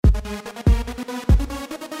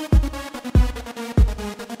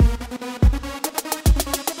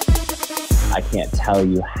can't tell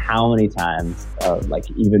you how many times, like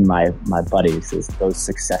even my buddies, those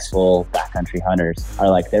successful backcountry hunters are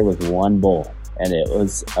like, there was one bull and it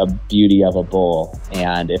was a beauty of a bull.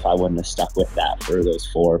 And if I wouldn't have stuck with that for those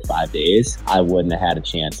 4 or 5 days, I wouldn't have had a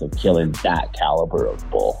chance of killing that caliber of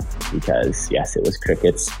bull, because yes, it was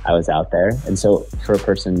crickets. I was out there. And so for a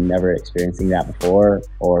person never experiencing that before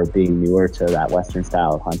or being newer to that Western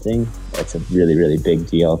style of hunting, it's a really, really big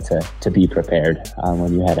deal to be prepared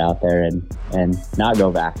when you head out there and not go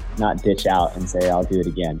back, not ditch out and say, I'll do it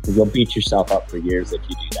again. Because you'll beat yourself up for years if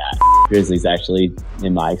you do that. Grizzlies actually,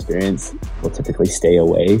 in my experience, will typically stay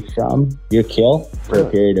away from your kill for a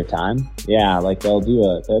period of time. Yeah, like they'll do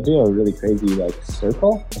a really crazy like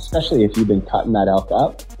circle, especially if you've been cutting that elk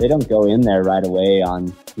up. They don't go in there right away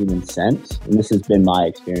on human scent. And this has been my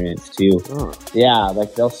experience too. Yeah,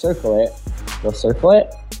 like they'll circle it,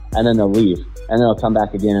 and then they'll leave. And then they'll come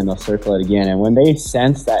back again and they'll circle it again. And when they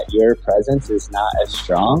sense that your presence is not as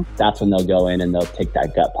strong, that's when they'll go in and they'll take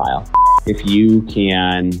that gut pile. If you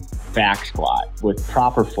can back squat with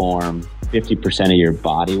proper form, 50% of your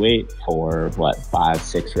body weight for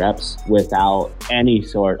 5-6 reps without any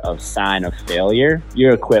sort of sign of failure,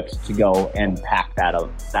 you're equipped to go and pack that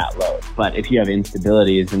load. But if you have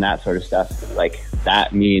instabilities and that sort of stuff, like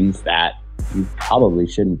that means that you probably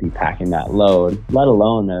shouldn't be packing that load, let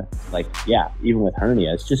alone even with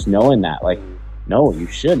hernias, just knowing that, like, no, you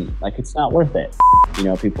shouldn't. Like, it's not worth it. You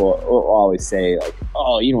know, people will always say like,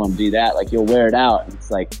 oh, you don't want to do that. Like, you'll wear it out. And it's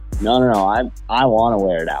like, no, I want to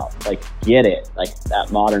wear it out. Like, get it. Like,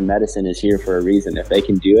 that modern medicine is here for a reason. If they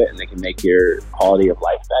can do it and they can make your quality of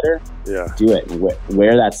life better, do it and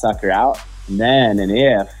wear that sucker out. And then, and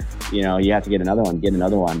if, you know, you have to get another one, get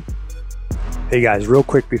another one. Hey guys, real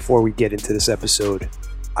quick before we get into this episode,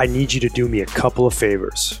 I need you to do me a couple of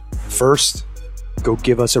favors. First, go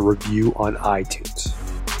give us a review on iTunes.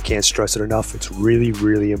 Can't stress it enough. It's really,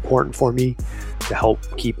 really important for me to help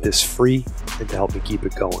keep this free and to help me keep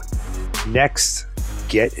it going. Next,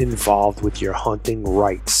 get involved with your hunting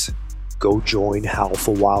rights. Go join Howl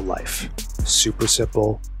for Wildlife. Super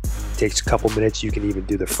simple. Takes a couple minutes. You can even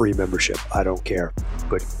do the free membership. I don't care.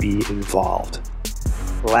 But be involved.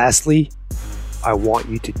 Lastly, I want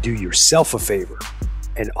you to do yourself a favor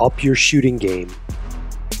and up your shooting game.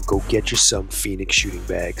 Go get you some Phoenix shooting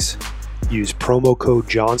bags. Use promo code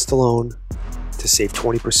John Stallone to save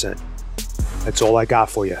 20%. That's all I got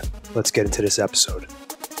for you. Let's get into this episode.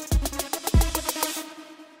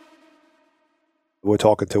 We're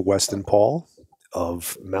talking to Weston Paul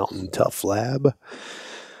of Mountain Tough Lab.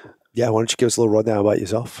 Yeah, why don't you give us a little rundown about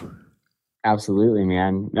yourself? Absolutely,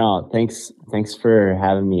 man. No, thanks for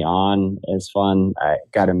having me on. It's fun. I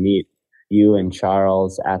got to meet you and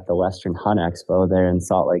Charles at the Western Hunt Expo there in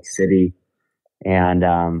Salt Lake City. And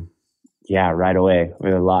right away, we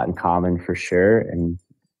have a lot in common for sure. And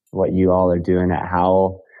what you all are doing at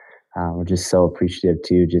Howl, we're just so appreciative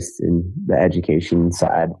too, just in the education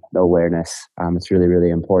side, the awareness. It's really, really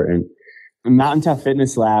important. Mountain Tough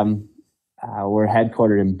Fitness Lab, we're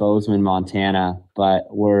headquartered in Bozeman, Montana, but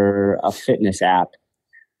we're a fitness app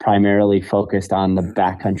primarily focused on the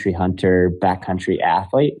backcountry hunter, backcountry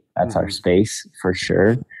athlete. That's our space for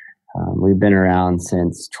sure. We've been around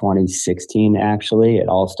since 2016, actually. It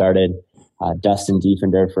all started, Dustin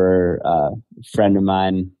Diefender, a friend of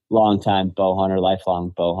mine, longtime bow hunter,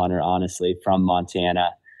 lifelong bow hunter, honestly, from Montana.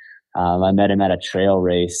 I met him at a trail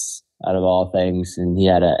race, out of all things, and he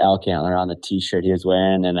had an elk antler on the t-shirt he was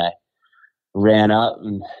wearing, and I ran up,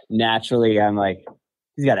 and naturally I'm like,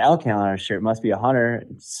 he's got an elk antler on his shirt, must be a hunter.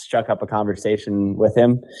 Struck up a conversation with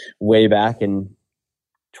him way back in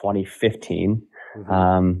 2015.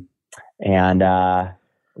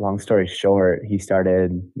 Long story short, he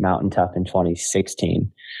started Mountain Tough in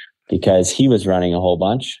 2016 because he was running a whole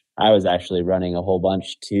bunch. I was actually running a whole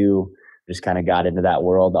bunch too. Just kind of got into that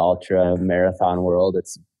world, the ultra marathon world.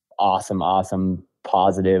 It's awesome,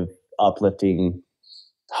 positive, uplifting,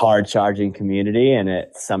 hard charging community. And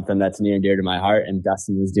it's something that's near and dear to my heart. And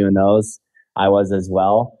Dustin was doing those. I was as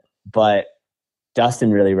well. But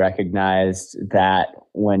Dustin really recognized that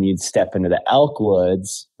when you'd step into the elk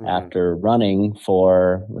woods after running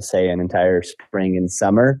for, let's say, an entire spring and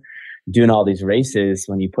summer, doing all these races,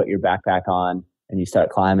 when you put your backpack on and you start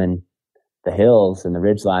climbing the hills and the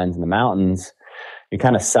ridge lines and the mountains, you're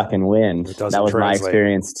kind of sucking wind. That was my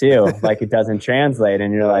experience too. Like, it doesn't translate.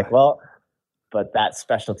 And you're like, well, but that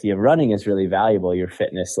specialty of running is really valuable. Your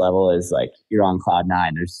fitness level is like, you're on cloud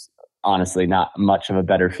nine. There's honestly not much of a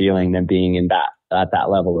better feeling than being in that, at that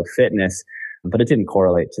level of fitness, but it didn't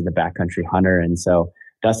correlate to the backcountry hunter. And so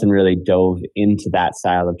Dustin really dove into that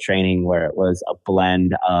style of training where it was a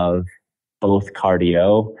blend of both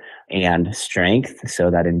cardio and strength.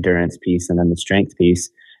 So that endurance piece and then the strength piece.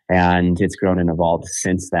 And it's grown and evolved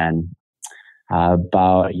since then.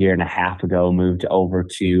 About a year and a half ago, moved over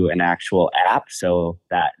to an actual app. So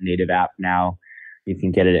that native app now, you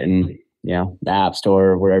can get it in, the App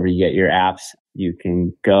Store, wherever you get your apps. You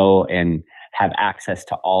can go and have access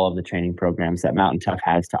to all of the training programs that Mountain Tough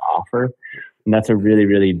has to offer. And that's a really,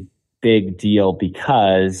 really big deal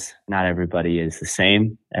because not everybody is the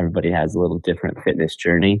same. Everybody has a little different fitness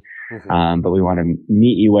journey. But we want to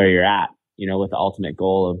meet you where you're at, with the ultimate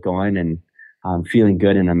goal of going and feeling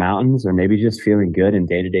good in the mountains, or maybe just feeling good in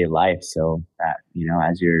day-to-day life. So that,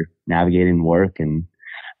 as you're navigating work and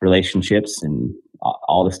relationships and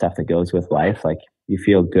all the stuff that goes with life, like you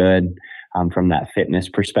feel good from that fitness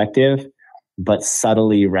perspective. But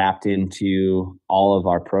subtly wrapped into all of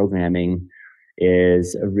our programming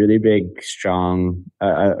is a really big, strong,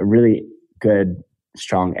 a really good,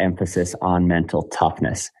 strong emphasis on mental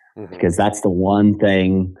toughness, because that's the one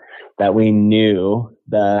thing that we knew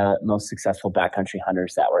the most successful backcountry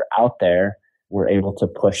hunters that were out there were able to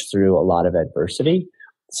push through a lot of adversity.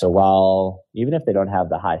 So while, even if they don't have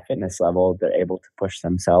the high fitness level, they're able to push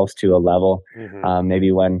themselves to a level,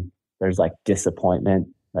 maybe when there's like disappointment,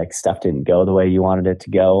 like stuff didn't go the way you wanted it to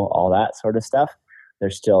go, all that sort of stuff, they're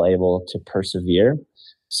still able to persevere.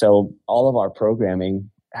 So all of our programming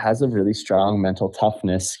has a really strong mental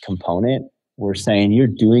toughness component. We're saying you're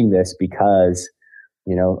doing this because,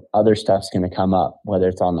 other stuff's going to come up, whether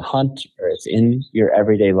it's on the hunt or it's in your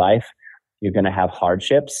everyday life. You're going to have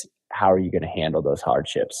hardships. How are you going to handle those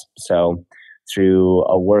hardships? So through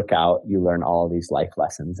a workout, you learn all of these life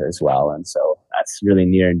lessons as well. And so that's really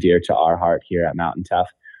near and dear to our heart here at Mountain Tough.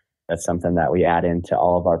 That's something that we add into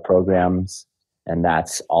all of our programs, and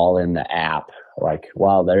that's all in the app. Like,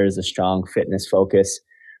 while there is a strong fitness focus,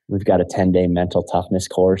 we've got a 10-day mental toughness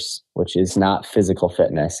course, which is not physical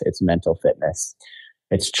fitness, it's mental fitness.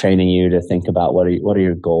 It's training you to think about what are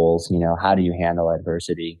your goals, how do you handle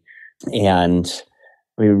adversity? And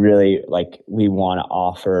we really we want to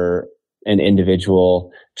offer an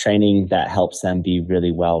individual training that helps them be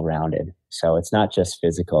really well-rounded. So it's not just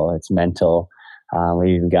physical, it's mental.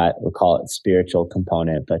 We even we'll call it spiritual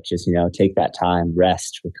component, but just, take that time,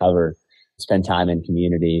 rest, recover, spend time in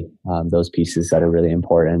community, those pieces that are really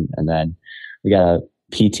important. And then we got a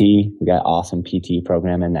PT, we got awesome PT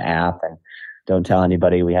program in the app, and don't tell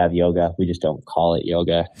anybody we have yoga. We just don't call it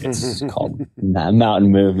yoga. It's called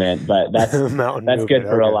mountain movement, but that's good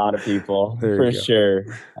for a lot of people for sure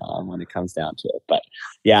when it comes down to it. But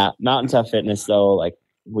yeah, Mountain Tough Fitness though,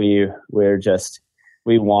 we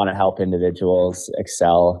want to help individuals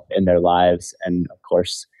excel in their lives. And of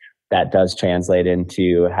course, that does translate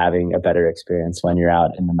into having a better experience when you're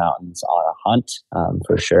out in the mountains on a hunt,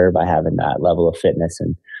 for sure, by having that level of fitness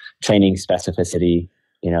and training specificity.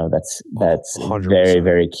 That's 100%. Very,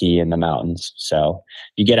 very key in the mountains. So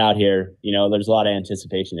you get out here, there's a lot of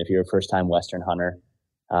anticipation. If you're a first time Western hunter,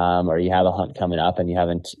 or you have a hunt coming up and you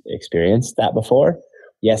haven't experienced that before,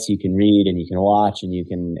 yes, you can read and you can watch and you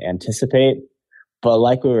can anticipate. But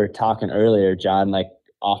like we were talking earlier, John,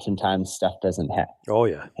 oftentimes stuff doesn't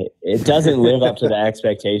it doesn't live up to the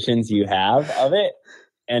expectations you have of it.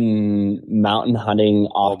 And mountain hunting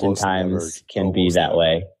oftentimes can be that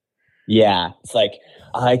way. Yeah. It's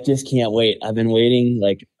I just can't wait. I've been waiting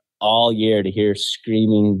all year to hear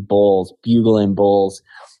screaming bulls, bugling bulls,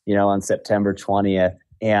 on September 20th.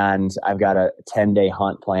 And I've got a 10-day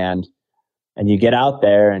hunt planned. And you get out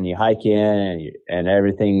there and you hike in and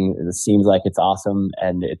everything seems like it's awesome.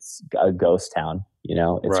 And it's a ghost town,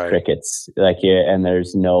 it's crickets and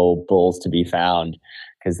there's no bulls to be found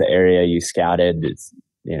because the area you scouted is,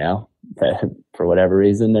 for whatever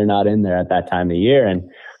reason, they're not in there at that time of year. And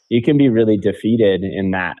you can be really defeated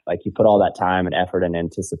in that. You put all that time and effort and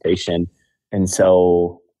anticipation. And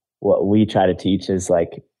so what we try to teach is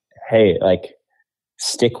hey,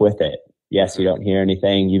 stick with it. Yes, you don't hear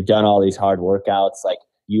anything. You've done all these hard workouts.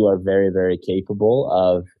 You are very, very capable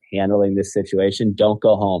of handling this situation. Don't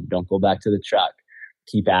go home. Don't go back to the truck.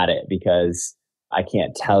 Keep at it, because I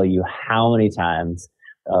can't tell you how many times,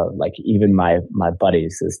 even my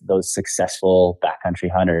buddies, those successful backcountry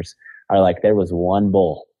hunters are there was one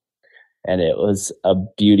bull and it was a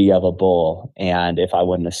beauty of a bull. And if I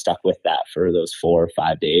wouldn't have stuck with that for those 4 or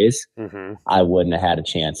 5 days, I wouldn't have had a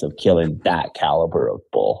chance of killing that caliber of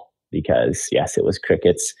bull. Because yes, it was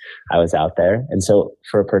crickets. I was out there. And so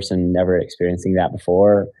for a person never experiencing that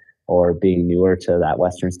before or being newer to that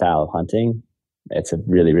Western style of hunting, it's a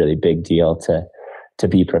really, really big deal to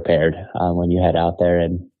be prepared when you head out there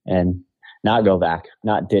and not go back,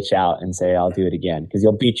 not ditch out and say, I'll do it again. Because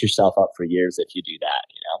you'll beat yourself up for years if you do that,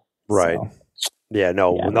 Right. So. Yeah,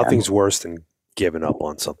 no, Yeah, man. nothing's worse than giving up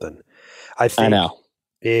on something. I I think know.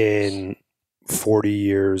 in 40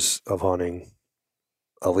 years of hunting,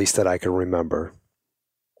 at least that I can remember,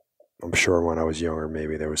 I'm sure when I was younger,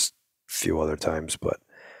 maybe there was a few other times, but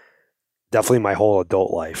definitely my whole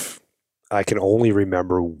adult life, I can only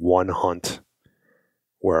remember one hunt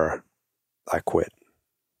where I quit.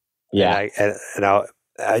 Yeah.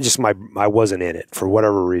 I wasn't in it for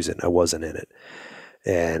whatever reason. I wasn't in it,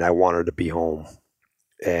 and I wanted to be home,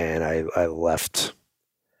 and I left.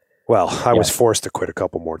 Well, I was Yeah. forced to quit a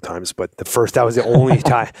couple more times, but that was the only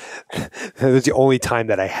time. That was the only time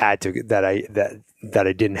that I had to that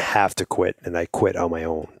I didn't have to quit, and I quit on my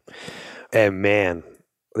own. And man,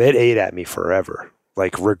 it ate at me forever.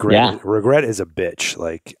 Like Yeah. regret is a bitch.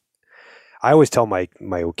 Like I always tell my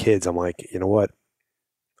kids, I'm like, you know what?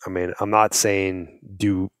 I mean, I'm not saying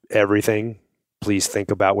do everything. Please think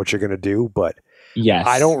about what you're going to do, but Yes.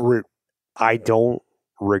 I don't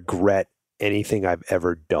regret anything I've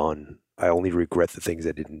ever done. I only regret the things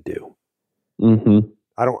I didn't do. Mm-hmm.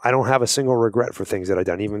 I don't have a single regret for things that I've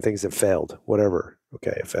done, even things that failed. Whatever.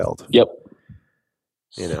 Okay, it failed. Yep.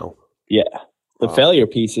 You know. Yeah. The failure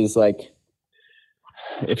piece is like,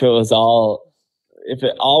 if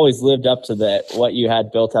it always lived up to what you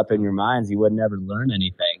had built up in your minds, you would never learn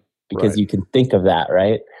anything because you can think of that,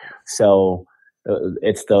 right? So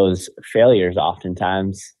it's those failures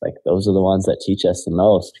oftentimes, like those are the ones that teach us the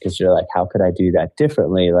most, because you're like, how could I do that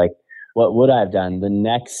differently? Like, what would I have done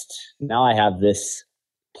now I have this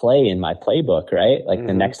play in my playbook, right? Like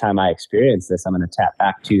the next time I experience this, I'm going to tap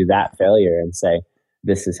back to that failure and say,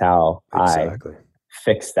 this is how I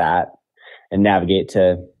fix that and navigate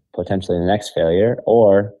to potentially the next failure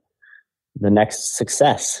or the next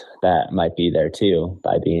success that might be there too,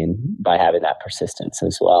 by having that persistence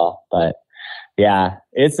as well. But yeah,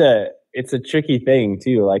 it's a tricky thing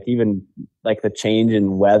too. Like even like the change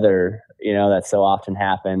in weather, that so often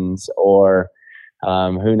happens, or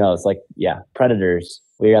who knows? Like, yeah, predators.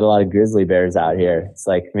 We got a lot of grizzly bears out here. It's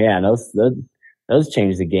like, man, those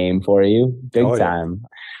change the game for you big time.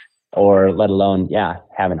 Or let alone,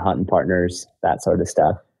 having hunting partners, that sort of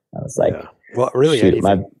stuff. I was like, well, really,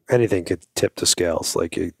 anything could tip the scales.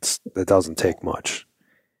 Like it doesn't take much.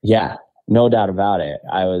 Yeah, no doubt about it.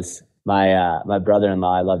 I was my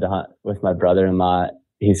brother-in-law. I love to hunt with my brother-in-law.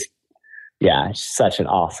 He's such an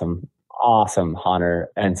awesome hunter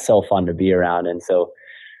and so fun to be around. And so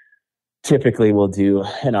typically we'll do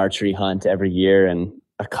an archery hunt every year. And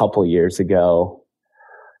a couple years ago,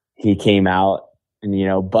 he came out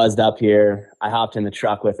and, buzzed up here. I hopped in the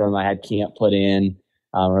truck with him. I had camp put in.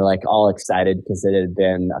 We're like all excited because it had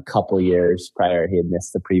been a couple years prior. He had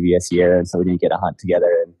missed the previous year. And so we didn't get a hunt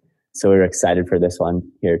together. And so we were excited for this one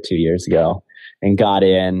here 2 years ago and got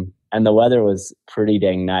in. And the weather was pretty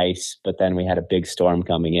dang nice. But then we had a big storm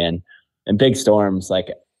coming in. And big storms, like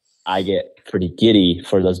I get pretty giddy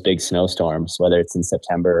for those big snowstorms, whether it's in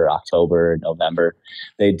September, October, November.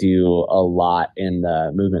 They do a lot in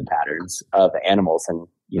the movement patterns of animals. And,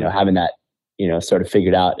 having that, sort of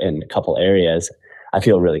figured out in a couple areas, I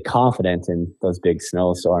feel really confident in those big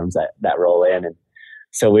snowstorms that roll in. And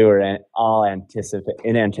so we were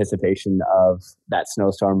in anticipation of that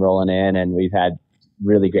snowstorm rolling in, and we've had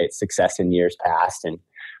really great success in years past. And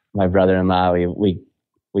my brother-in-law,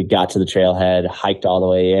 we got to the trailhead, hiked all the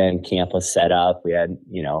way in, camp was set up. We had,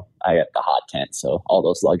 I got the hot tent, so all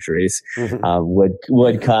those luxuries,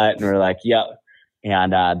 wood cut, and we're like, yep.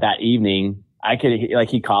 And that evening,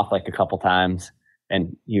 he coughed like a couple times,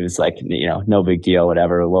 and he was like, no big deal,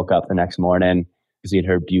 whatever. We woke up the next morning because we'd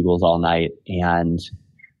heard bugles all night, and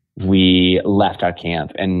we left our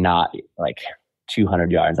camp, and not like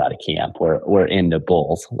 200 yards out of camp, we're into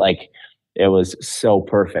bulls. Like it was so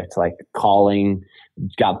perfect, like calling.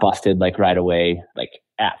 Got busted like right away, like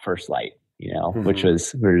at first light, which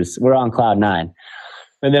was, we're on cloud nine.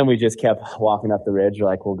 And then we just kept walking up the ridge. We're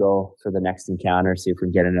like, we'll go for the next encounter, see if we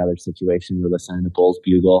can get another situation. We're listening to bulls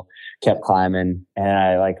bugle, kept climbing. And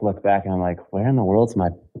I like look back and I'm like, where in the world's my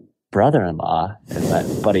brother-in-law? And my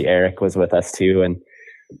buddy Eric was with us too. And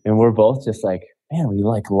we're both just like, man, we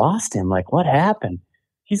like lost him. Like, what happened?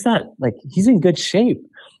 He's not like, he's in good shape.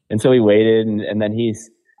 And so we waited, and then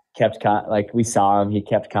we saw him, he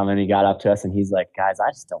kept coming, he got up to us and he's like, guys,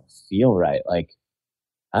 I just don't feel right. Like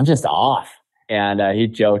I'm just off. And he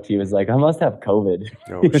joked, he was like, I must have COVID.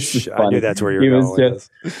 Oh, shit. I knew that's where you were going with this.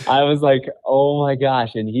 I was like, oh my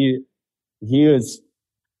gosh. And he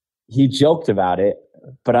joked about it,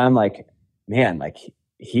 but I'm like, man, like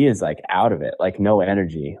he is like out of it, like no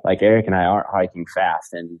energy. Like Eric and I aren't hiking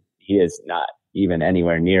fast, and he is not even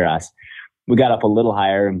anywhere near us. We got up a little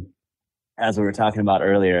higher, as we were talking about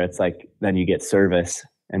earlier, it's like then you get service.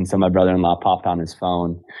 And so my brother-in-law popped on his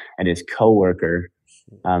phone, and his coworker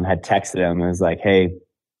had texted him and was like, "Hey,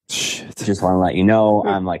 just want to let you know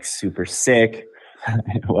I'm like super sick."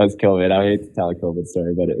 It was COVID. I hate to tell a COVID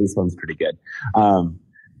story, but this one's pretty good.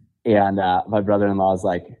 And my brother-in-law is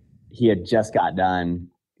like, he had just got done.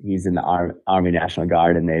 He's in the Army National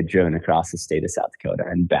Guard, and they had driven across the state of South Dakota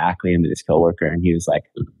and back into his coworker. And he was like,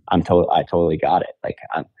 I totally got it. Like,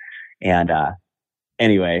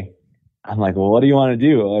 anyway, I'm like, well, what do you want to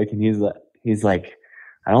do? Like, and he's like,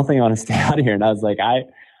 I don't think I want to stay out here. And I was like,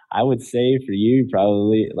 I would say for you,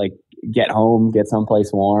 probably like get home, get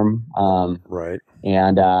someplace warm. Right.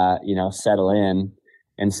 And, settle in.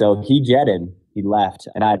 And so he jetted, he left,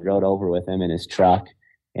 and I rode over with him in his truck.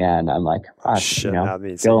 And I'm like,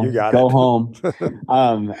 go home.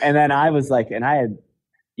 And then I was like, and I had,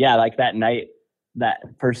 like that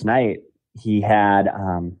first night he had,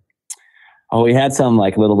 we had some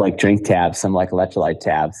like little like drink tabs, some like electrolyte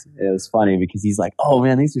tabs. It was funny because he's like, oh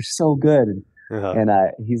man, these are so good. And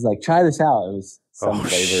he's like, try this out. It was some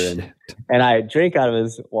flavor. And I drank out of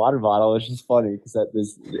his water bottle, which is funny because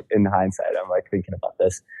in hindsight, I'm like thinking about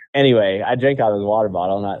this. Anyway, I drank out of his water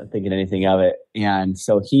bottle, not thinking anything of it. And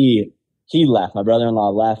so he left. My brother-in-law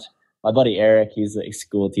left. My buddy Eric, he's a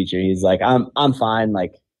school teacher. He's like, I'm fine.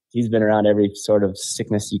 Like he's been around every sort of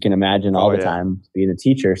sickness you can imagine all the time being a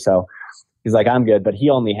teacher. So he's like, I'm good. But he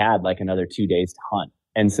only had like another 2 days to hunt.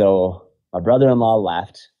 And so my brother-in-law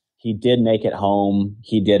left. He did make it home.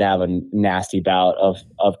 He did have a nasty bout of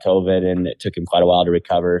COVID, and it took him quite a while to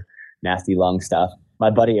recover, nasty lung stuff.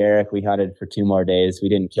 My buddy Eric, we hunted for 2 more days. We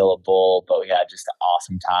didn't kill a bull, but we had just an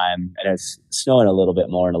awesome time. And it's snowing a little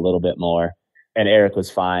bit more and a little bit more. And Eric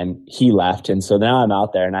was fine. He left. And so now I'm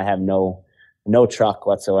out there and I have no truck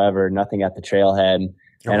whatsoever, nothing at the trailhead.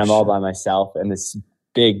 And I'm all by myself. And this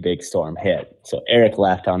big storm hit. So Eric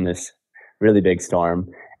left on this really big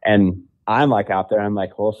storm. And I'm like out there, I'm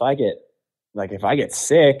like, well, if I get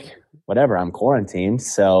sick, whatever, I'm quarantined.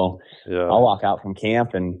 So I'll walk out from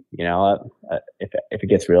camp and, if it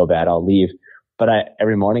gets real bad, I'll leave. But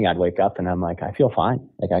every morning I'd wake up and I'm like, I feel fine.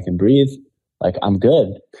 Like I can breathe, like I'm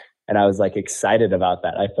good. And I was like excited about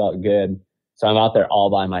that. I felt good. So I'm out there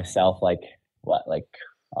all by myself,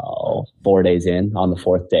 4 days in on the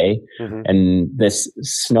 4th day. Mm-hmm. And this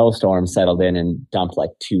snowstorm settled in and dumped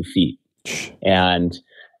like 2 feet. And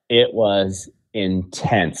it was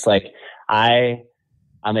intense. Like I'm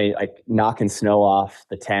knocking snow off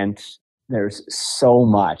the tent. There's so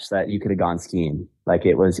much that you could have gone skiing. Like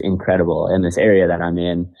it was incredible. In this area that I'm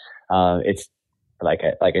in, it's like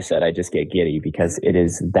I said, I just get giddy because it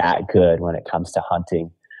is that good when it comes to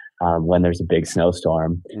hunting. When there's a big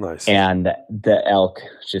snowstorm. Nice. And the elk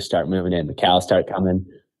just start moving in. The cows start coming.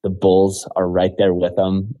 The bulls are right there with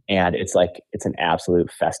them. And it's an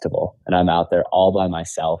absolute festival. And I'm out there all by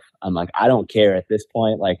myself. I'm like, I don't care at this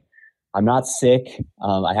point. Like, I'm not sick.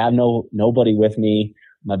 I have nobody with me.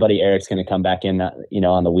 My buddy Eric's going to come back in,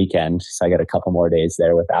 on the weekend. So I got a couple more days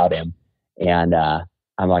there without him. And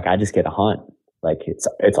I'm like, I just get to hunt. Like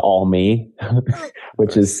it's all me,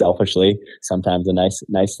 which is selfishly sometimes a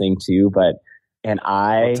nice thing too.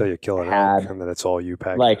 I'll tell you, kill it out, and then it's all you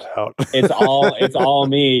pack out. it's all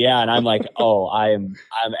me. Yeah. And I'm like, oh, I'm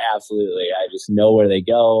absolutely, I just know where they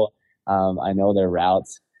go. I know their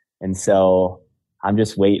routes. And so I'm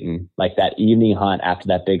just waiting, like that evening hunt after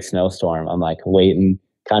that big snowstorm. I'm like waiting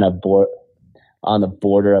kind of on the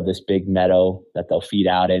border of this big meadow that they'll feed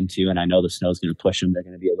out into. And I know the snow's going to push them. They're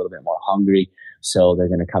going to be a little bit more hungry. So they're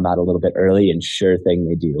going to come out a little bit early, and sure thing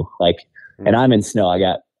they do. And I'm in snow. I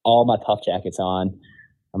got all my puff jackets on.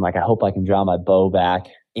 I'm like, I hope I can draw my bow back.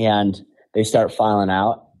 And they start filing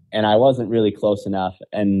out, and I wasn't really close enough.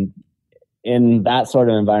 And in that sort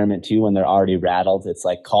of environment too, when they're already rattled, it's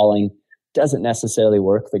like calling doesn't necessarily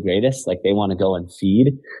work the greatest. Like they want to go and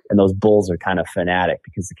feed, and those bulls are kind of fanatic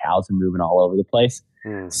because the cows are moving all over the place.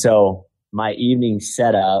 So my evening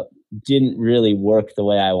setup didn't really work the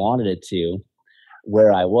way I wanted it to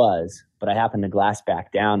where I was, but I happened to glass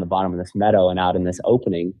back down the bottom of this meadow, and out in this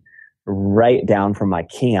opening right down from my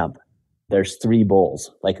camp, there's 3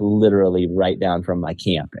 bulls, like literally right down from my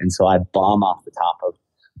camp. And so I bomb off the top of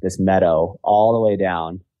this meadow all the way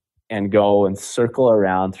down and go and circle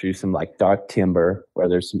around through some like dark timber where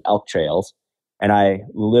there's some elk trails. And I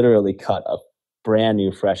literally cut a brand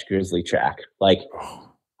new fresh grizzly track.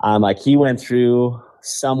 He went through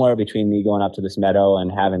somewhere between me going up to this meadow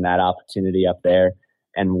and having that opportunity up there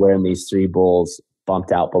and where these 3 bulls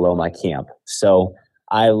bumped out below my camp. So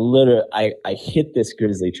I hit this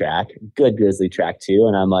grizzly track, good grizzly track too.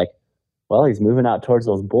 And I'm like, well, he's moving out towards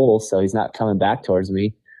those bulls, so he's not coming back towards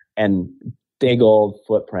me. and big old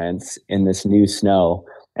footprints in this new snow.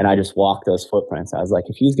 And I just walked those footprints. I was like,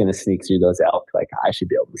 if he's going to sneak through those elk, like I should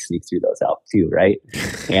be able to sneak through those elk too. Right.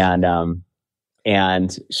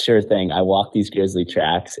 And sure thing, I walked these grizzly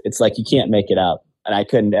tracks. It's like you can't make it up. And I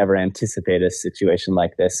couldn't ever anticipate a situation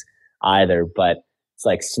like this either. But it's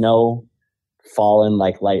like snow falling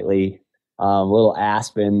like lightly, little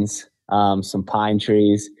aspens, some pine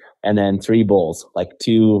trees, and then 3 bulls, like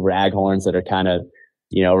 2 raghorns that are kind of,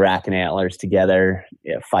 racking antlers together,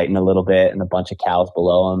 fighting a little bit, and a bunch of cows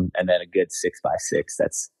below them, and then a good 6x6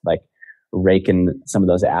 that's like raking some of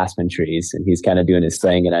those aspen trees. And he's kind of doing his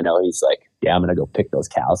thing. And I know he's like, yeah, I'm going to go pick those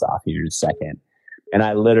cows off here in a second. And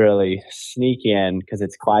I literally sneak in because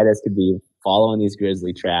it's quiet as could be, following these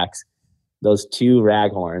grizzly tracks, those 2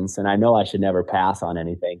 raghorns. And I know I should never pass on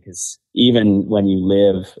anything because even when you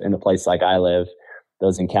live in a place like I live,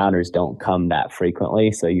 those encounters don't come that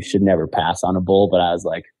frequently. So you should never pass on a bull. But I was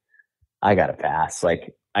like, I got to pass.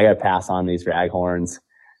 Like, I got to pass on these raghorns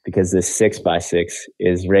because this 6x6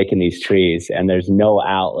 is raking these trees, and there's no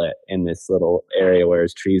outlet in this little area where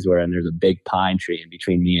his trees were. And there's a big pine tree in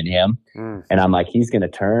between me and him. And I'm like, he's going to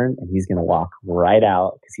turn and he's going to walk right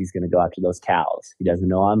out because he's going to go after those cows. He doesn't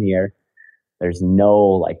know I'm here. There's no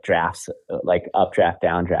like drafts, like updraft,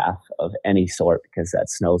 downdraft of any sort because that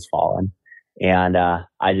snow's falling. And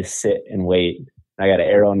I just sit and wait. I got an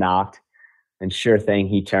arrow knocked, and sure thing,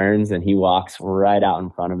 he turns and he walks right out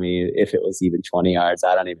in front of me. If it was even 20 yards,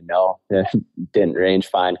 I don't even know. It didn't range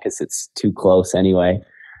fine because it's too close anyway.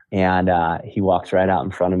 And he walks right out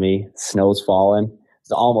in front of me. Snow's falling.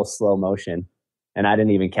 It's almost slow motion. And I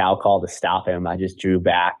didn't even cow call to stop him. I just drew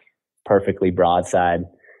back perfectly broadside.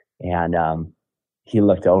 And he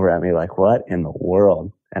looked over at me like, what in the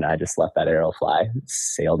world? And I just let that arrow fly,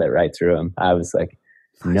 sailed it right through him. I was like,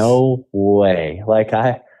 no way. Like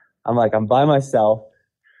I'm like, I'm by myself.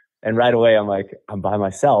 And right away, I'm like, I'm by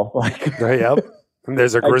myself. Like, yep. And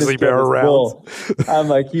there's a grizzly bear around. I'm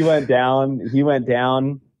like, he went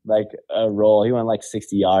down like a roll. He went like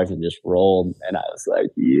 60 yards and just rolled. And I was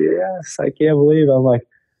like, yes, I can't believe it. I'm like,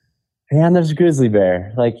 man, there's a grizzly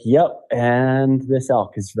bear. Like, yep. And this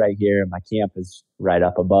elk is right here. My camp is right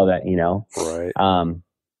up above it, Right.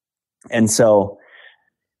 And so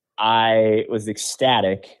I was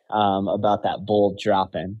ecstatic about that bull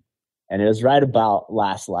dropping. And it was right about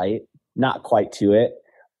last light, not quite to it.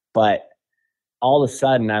 But all of a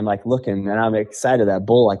sudden, I'm like looking, and I'm excited. That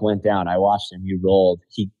bull like went down. I watched him. He rolled.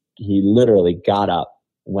 He literally got up,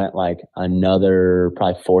 went like another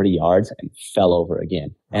probably 40 yards, and fell over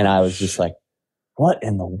again. And I was just like, what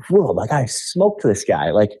in the world? Like, I smoked this guy.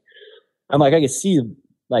 Like, I'm like, I could see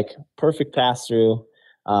like perfect pass through.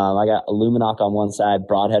 I got Illuminoc on one side,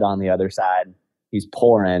 Broadhead on the other side. He's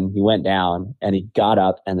pouring. He went down, and he got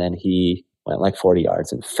up, and then he went like 40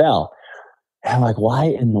 yards and fell. And I'm like, why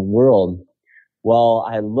in the world? Well,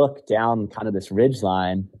 I look down kind of this ridge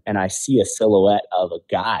line, and I see a silhouette of a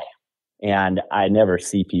guy. And I never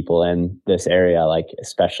see people in this area, like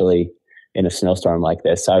especially in a snowstorm like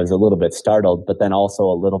this. So I was a little bit startled, but then also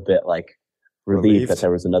a little bit like relieved that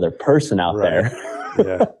there was another person out there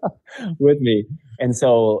with me. And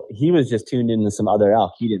so he was just tuned into some other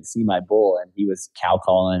elk. He didn't see my bull, and he was cow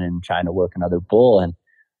calling and trying to work another bull. And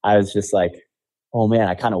I was just like, oh man,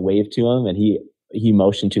 I kind of waved to him, and he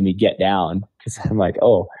motioned to me, get down. Cause I'm like,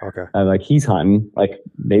 oh, okay. I'm like, he's hunting, like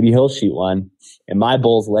maybe he'll shoot one. And my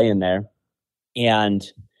bull's laying there. And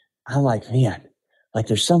I'm like, man, like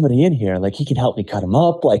there's somebody in here. Like he could help me cut him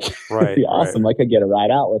up. Like it'd be awesome. Like I could get a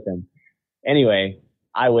ride out with him. Anyway,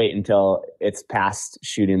 I wait until it's past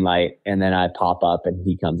shooting light, and then I pop up, and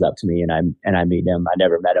he comes up to me, and I meet him. I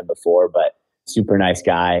never met him before, but super nice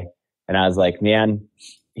guy. And I was like, man,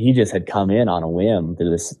 he just had come in on a whim to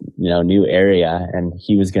this, new area, and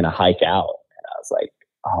he was going to hike out. And I was like,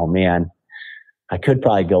 oh man, I could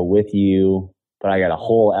probably go with you, but I got a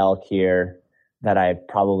whole elk here that I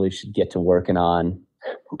probably should get to working on.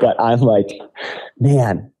 But I'm like,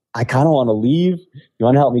 man, I kind of want to leave. You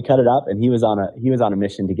want to help me cut it up? And he was on a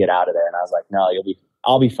mission to get out of there. And I was like, no,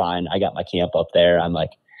 I'll be fine. I got my camp up there. I'm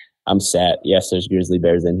like, I'm set. Yes, there's grizzly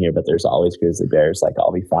bears in here, but there's always grizzly bears. Like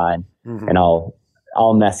I'll be fine. Mm-hmm. And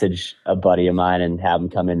I'll message a buddy of mine and have him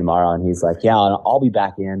come in tomorrow. And he's like, yeah, I'll be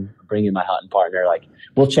back in, bring in my hunting partner. Like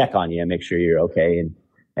we'll check on you and make sure you're okay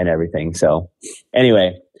and everything. So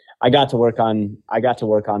anyway, I got to work on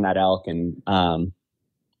that elk and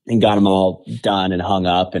got them all done and hung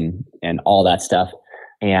up and all that stuff.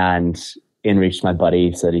 And in reached my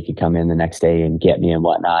buddy so that he could come in the next day and get me and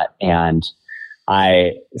whatnot. And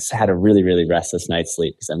I had a really, really restless night's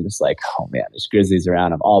sleep because I'm just like, oh man, there's grizzlies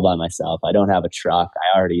around. I'm all by myself. I don't have a truck.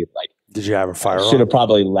 I already Did you have a firearm? Should have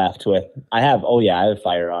probably left with. I have a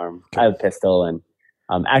firearm. Okay. I have a pistol, and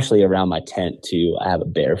actually around my tent too, I have a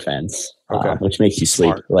bear fence, which makes you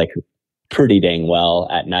sleep like pretty dang well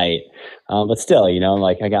at night. But still,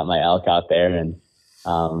 like I got my elk out there, and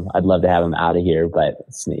I'd love to have him out of here, but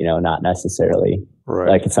it's, not necessarily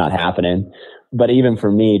like it's not happening. But even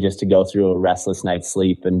for me, just to go through a restless night's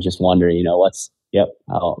sleep and just wonder,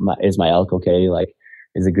 is my elk okay? Like,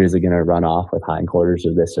 is the grizzly going to run off with hindquarters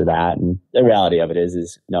or this or that? And the reality of it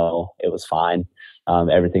is no, it was fine.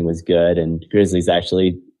 Everything was good. And grizzlies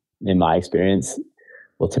actually, in my experience,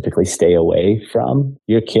 will typically stay away from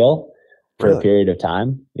your kill for a period of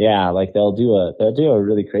time. Yeah. Like they'll do a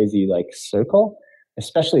really crazy like circle,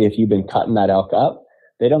 especially if you've been cutting that elk up.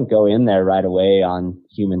 They don't go in there right away on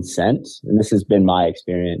human scent. And this has been my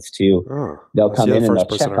experience too. They'll come in and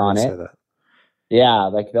they'll check on it. Yeah.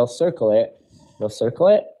 Like they'll circle it,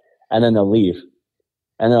 and then they'll leave.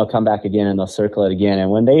 And then they'll come back again and they'll circle it again.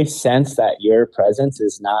 And when they sense that your presence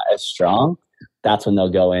is not as strong, that's when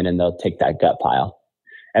they'll go in and they'll take that gut pile.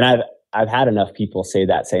 And I've had enough people say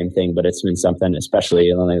that same thing, but it's been something, especially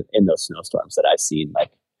in those snowstorms, that I've seen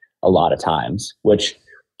like a lot of times, which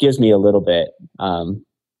gives me a little bit, a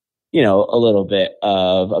little bit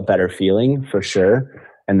of a better feeling for sure.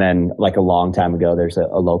 And then like a long time ago, there's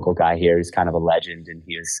a local guy here who's kind of a legend, and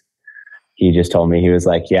he just told me, he was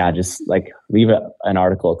like, yeah, just like leave an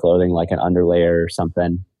article of clothing, like an underlayer or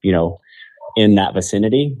something, in that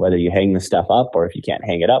vicinity, whether you hang the stuff up or if you can't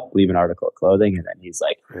hang it up, leave an article of clothing. And then he's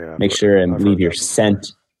like, make sure and leave your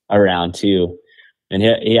scent around too. And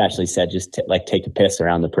he actually said, just take a piss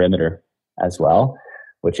around the perimeter as well,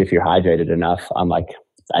 which if you're hydrated enough,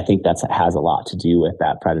 I think that has a lot to do with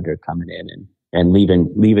that predator coming in and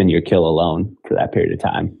leaving your kill alone for that period of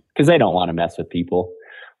time, because they don't want to mess with people.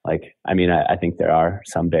 Like, I mean, I think there are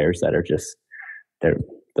some bears that are just,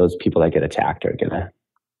 those people that get attacked are gonna,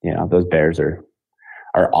 those bears are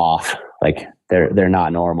off. Like they're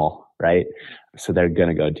not normal, right? So they're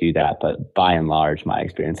gonna go do that. But by and large, my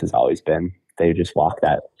experience has always been they just walk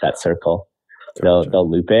that circle. They'll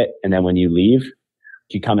loop it, and then when you leave,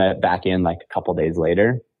 if you come back in like a couple days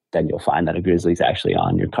later, then you'll find that a grizzly's actually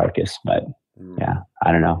on your carcass. But yeah,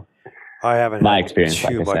 I don't know. I haven't my had experience,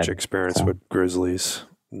 too much experience with grizzlies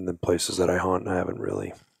in the places that I hunt. I haven't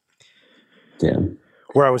really. Yeah.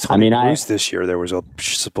 Where I was hunting moose this year, there was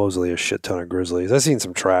supposedly a shit ton of grizzlies. I've seen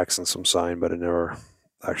some tracks and some sign, but I never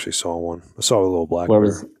actually saw one. I saw a little black bear.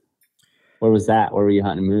 Where was that? Where were you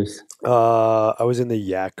hunting moose? I was in the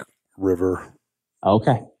Yak River.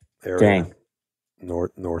 Okay. Area. Dang.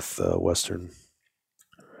 Northwestern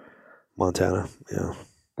Montana. Yeah.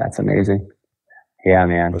 That's amazing. Yeah,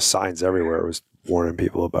 man. There was signs everywhere. It was warning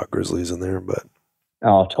people about grizzlies in there, but.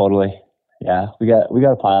 Oh, totally. Yeah. We got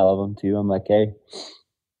a pile of them too. I'm like, hey,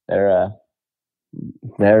 they're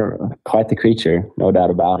quite the creature, no doubt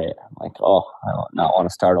about it. I'm like, I don't not want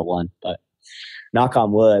to startle one, but knock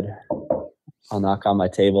on wood. I'll knock on my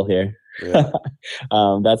table here. Yeah.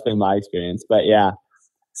 That's been my experience. But yeah,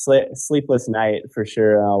 sleepless night for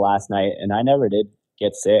sure last night. And I never did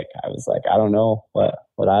get sick. I was like, I don't know what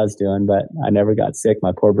I was doing, but I never got sick.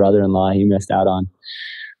 My poor brother-in-law, he missed out on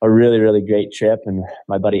a really, really great trip. And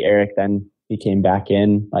my buddy Eric, then he came back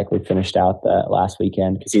in, like we finished out the last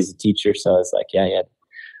weekend because he's a teacher. So it's like, yeah, he had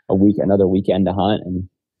another weekend to hunt, and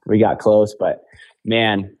we got close. But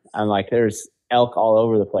man, I'm like, there's elk all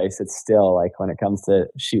over the place. It's still like when it comes to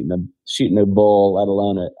shooting a bull, let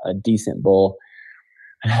alone a decent bull,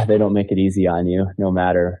 they don't make it easy on you no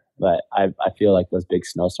matter. But I feel like those big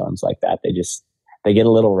snowstorms like that, they get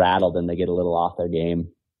a little rattled and they get a little off their game.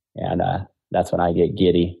 And that's when I get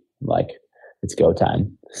giddy. Like, it's go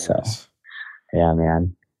time. So yeah,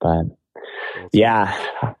 man. But yeah,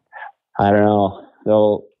 I don't know.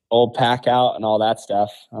 The old pack out and all that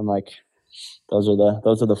stuff. I'm like, those are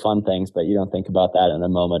the fun things, but you don't think about that in the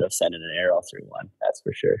moment of sending an arrow through one. That's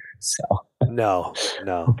for sure. So no,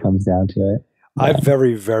 it comes down to it. Yeah. I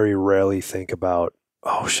very, very rarely think about,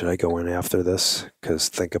 should I go in after this? Because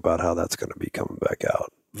think about how that's going to be coming back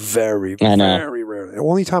out. Very, very rarely. The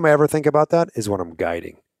only time I ever think about that is when I'm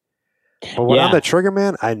guiding. But when I'm the trigger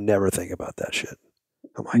man, I never think about that shit.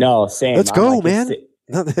 I'm like, no, same. Let's go, man. It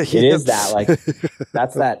is that, like,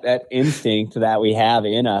 that's that instinct that we have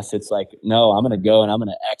in us. It's like, no, I'm going to go and I'm going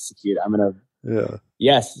to execute.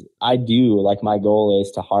 Yes, I do. Like, my goal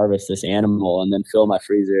is to harvest this animal and then fill my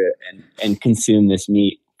freezer and consume this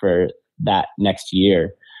meat for that next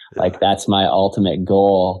year. Yeah. Like, that's my ultimate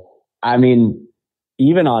goal. I mean,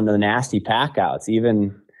 even on the nasty pack outs,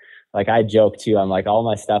 even like I joke too, I'm like, all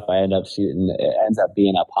my stuff I end up shooting, it ends up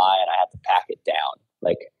being up high and I have to pack it down.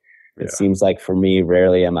 Like, It seems like for me,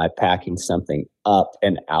 rarely am I packing something up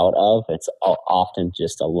and out of. It's often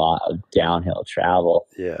just a lot of downhill travel.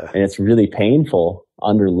 Yeah. And it's really painful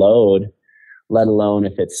under load, let alone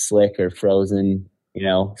if it's slick or frozen,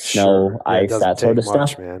 snow, ice, that sort of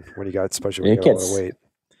stuff. Man, when you got, especially when you got a lot of weight.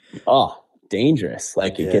 Oh, dangerous.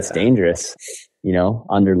 Like it gets dangerous,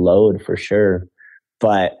 under load for sure.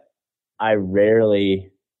 But I rarely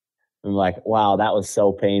am like, wow, that was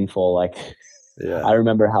so painful. Like, I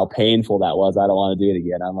remember how painful that was. I don't want to do it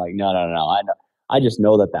again. I'm like, no. I just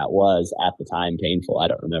know that was at the time painful. I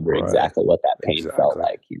don't remember exactly what that pain felt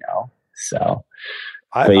like, So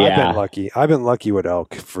I've been lucky. I've been lucky with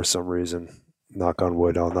elk for some reason. Knock on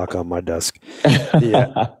wood. I'll knock on my desk.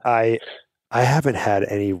 I haven't had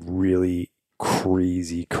any really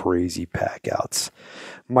crazy pack outs.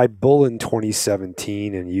 My bull in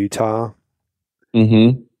 2017 in Utah,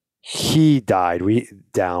 he died. We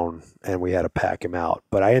had to pack him out,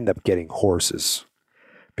 but I ended up getting horses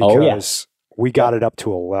because we got it up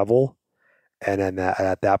to a level. And then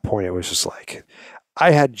at that point, it was just like,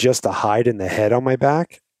 I had just a hide in the head on my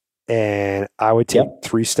back, and I would take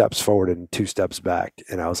 3 steps forward and 2 steps back.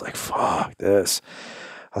 And I was like, fuck this.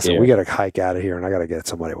 I said, we got to hike out of here, and I got to get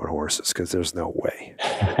somebody with horses because there's no way.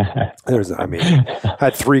 I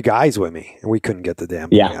had 3 guys with me, and we couldn't get the damn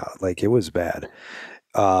thing out. Like, it was bad.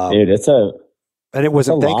 Dude, and it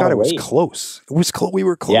wasn't, thank God it was close. It was close. We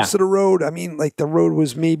were close to the road. I mean, like the road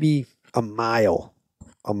was maybe a mile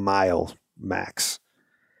max,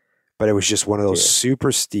 but it was just one of those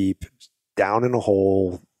super steep, down in a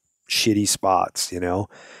hole, shitty spots,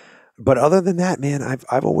 But other than that, man,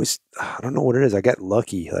 I've always, I don't know what it is. I got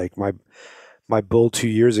lucky. Like my bull 2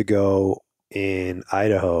 years ago in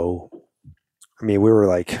Idaho, I mean, we were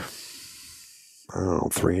like, I don't know,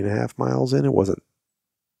 3.5 miles in. It wasn't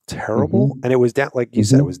terrible. And it was down, like you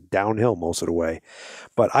said, it was downhill most of the way.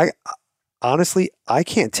 But honestly, I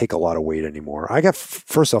can't take a lot of weight anymore.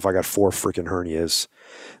 First off, I got 4 freaking hernias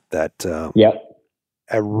that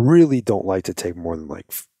I really don't like to take more than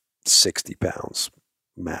like 60 pounds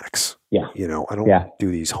max. Yeah. I don't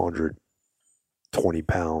do these 120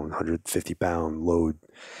 pound, 150 pound load.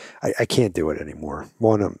 I can't do it anymore.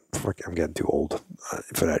 One, I'm getting too old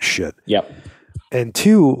for that shit. Yep. And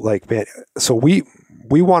 2, like, man, so we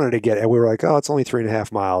wanted to get, and we were like, oh, it's only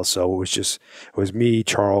 3.5 miles. So it was me,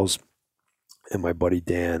 Charles, and my buddy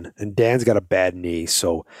Dan. And Dan's got a bad knee.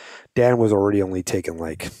 So Dan was already only taking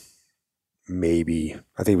like maybe,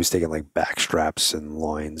 I think he was taking like back straps and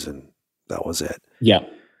loins, and that was it. Yeah.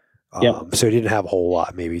 So he didn't have a whole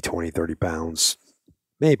lot, maybe 20, 30 pounds,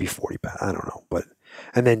 maybe 40 pounds. I don't know.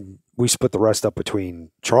 And then we split the rest up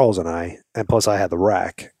between Charles and I, and plus I had the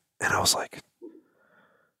rack, and I was like,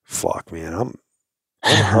 fuck, man, I'm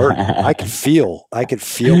hurting. I could feel my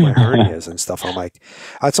hernias and stuff. I'm like,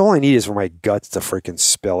 that's all I need is for my guts to freaking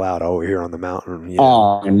spill out over here on the mountain.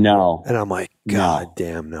 Oh no. And I'm like, God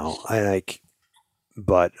damn no.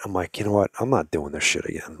 But I'm like, you know what? I'm not doing this shit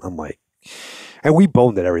again. I'm like, and we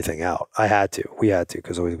boned everything out. We had to,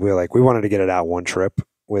 because we wanted to get it out one trip.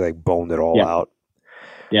 We like boned it all out.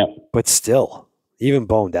 Yeah. But still, even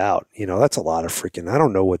boned out, that's a lot of freaking, I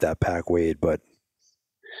don't know what that pack weighed, but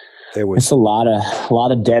it's a lot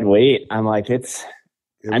of dead weight. I'm like, it's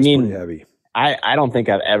pretty heavy. I don't think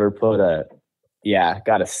I've ever got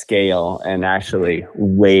a scale and actually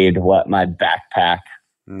weighed what my backpack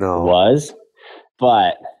was.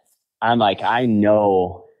 But I'm like, I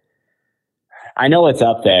know it's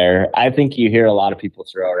up there. I think you hear a lot of people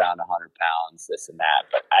throw around 100 pounds, this and that,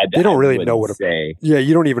 but they don't really know what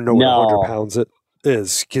you don't even know what 100 pounds it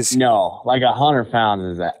is. Like 100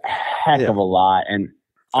 pounds is a heck of a lot. And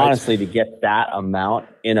honestly, to get that amount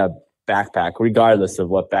in a backpack, regardless of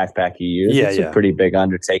what backpack you use, it's a pretty big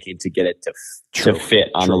undertaking to get it to fit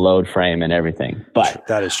on the load frame and everything. But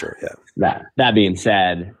that is true. Yeah. That being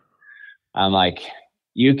said, I'm like,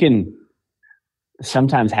 you can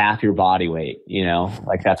sometimes half your body weight,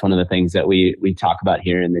 like that's one of the things that we talk about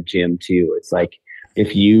here in the gym too. It's like,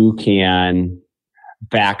 if you can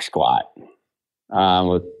back squat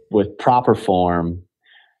with proper form,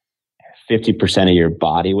 50% of your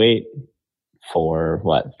body weight for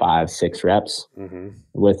 5-6 reps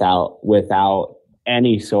without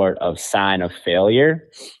any sort of sign of failure,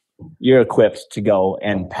 you're equipped to go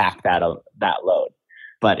and pack that load.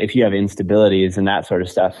 But if you have instabilities and that sort of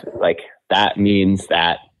stuff, like that means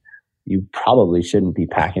that you probably shouldn't be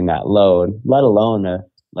packing that load, let alone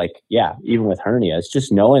even with hernias,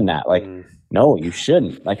 just knowing that, no, you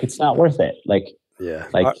shouldn't. Like, it's not worth it. You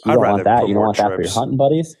don't want that. You don't want that for your hunting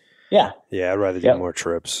buddies. Yeah. Yeah, I'd rather do more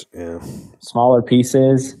trips. Yeah. Smaller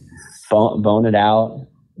pieces, bone it out,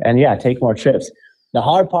 and take more trips. The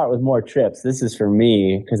hard part with more trips, this is for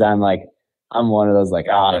me, because I'm one of those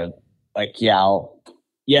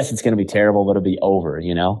yes, it's going to be terrible, but it'll be over,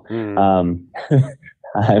 I'm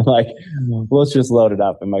like, let's just load it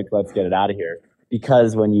up and let's get it out of here.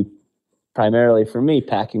 Because when you, primarily for me,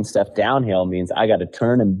 packing stuff downhill means I got to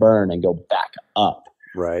turn and burn and go back up.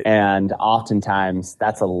 Right. And oftentimes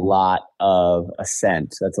that's a lot of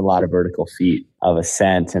ascent. That's a lot of vertical feet of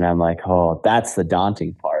ascent. And I'm like, oh, that's the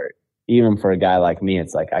daunting part. Even for a guy like me,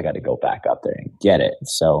 it's like, I got to go back up there and get it.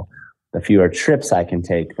 So the fewer trips I can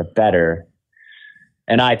take, the better.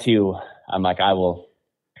 And I'm like,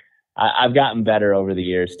 I've gotten better over the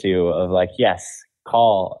years too, of like, yes,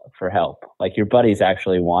 call for help. Like your buddies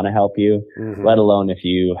actually want to help you, let alone if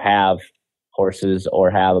you have horses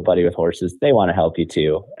or have a buddy with horses, they want to help you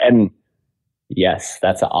too. And yes,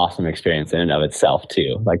 that's an awesome experience in and of itself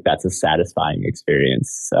too. Like that's a satisfying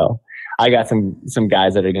experience. So I got some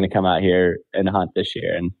guys that are going to come out here and hunt this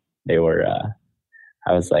year, and they were,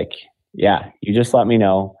 I was like, yeah, you just let me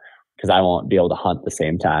know, because I won't be able to hunt the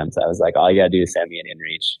same time. So I was like, all you got to do is send me an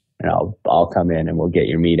inReach, and I'll come in and we'll get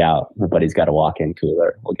your meat out. My buddy's got a walk-in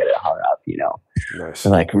cooler. We'll get it hung up, Nice.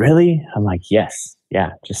 They're like, really? I'm like, yes.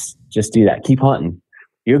 Yeah, just do that. Keep hunting.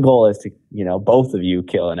 Your goal is to, both of you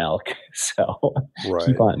kill an elk. So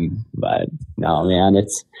keep hunting. But no, man,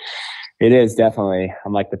 it is definitely,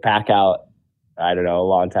 I'm like the pack out. I don't know, a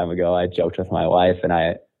long time ago, I joked with my wife and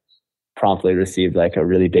I promptly received like a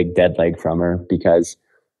really big dead leg from her because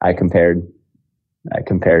I compared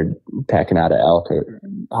packing out an elk or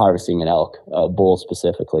harvesting an elk, a bull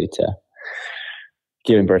specifically, to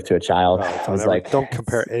giving birth to a child. I was like, don't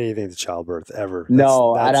compare anything to childbirth ever. And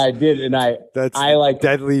I did, and I like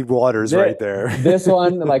deadly waters right there. This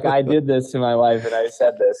one, like I did this to my wife, and I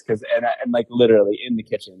said this because, and like literally in the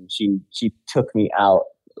kitchen, she took me out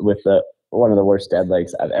with one of the worst dead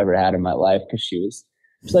legs I've ever had in my life, because she's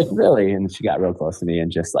like, really, and she got real close to me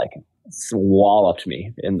and just like walloped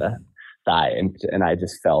me in the thigh, and I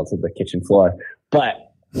just fell to the kitchen floor. But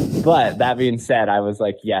that being said, I was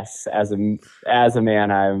like, yes, as a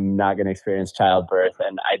man, I'm not going to experience childbirth,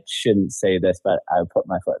 and I shouldn't say this, but I put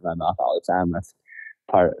my foot in my mouth all the time. That's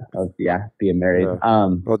part of being married.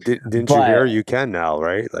 Yeah. Well, didn't you hear? You can now,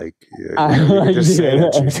 right? Like you can just say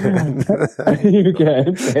that you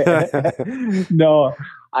can. No,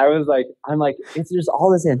 I'm like, there's all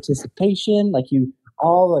this anticipation, like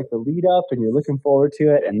all like the lead up, and you're looking forward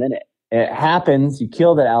to it, and then it happens, you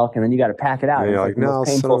kill the elk, and then you got to pack it out. And you're like, no,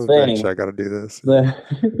 painful thing. I got to do this.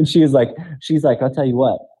 And she's like, I'll tell you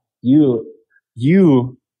what, you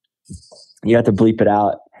have to bleep it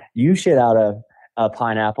out. You shit out a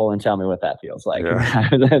pineapple and tell me what that feels like. Yeah.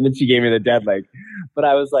 And then she gave me the dead leg. But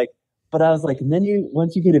I was like, and then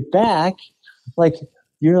once you get it back, like,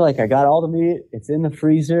 you're like, I got all the meat. It's in the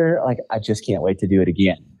freezer. Like, I just can't wait to do it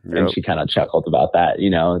again. Yep. And she kind of chuckled about that.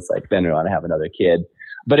 It's like, then we want to have another kid.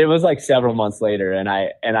 But it was like several months later, and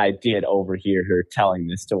I did overhear her telling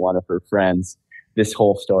this to one of her friends, this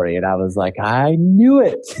whole story. And I was like, I knew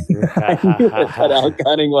it. I knew what elk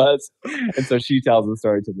hunting was. And so she tells the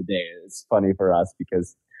story to the day. It's funny for us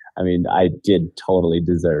because, I mean, I did totally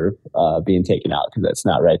deserve being taken out, because that's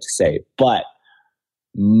not right to say. But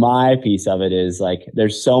my piece of it is like,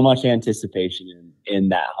 there's so much anticipation in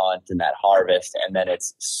that hunt and that harvest. And then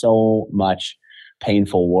it's so much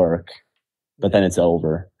painful work, but then it's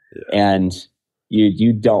over. Yeah. And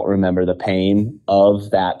you don't remember the pain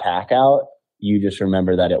of that pack out. You just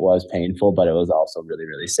remember that it was painful, but it was also really,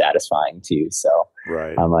 really satisfying too. So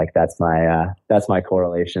I'm like, that's my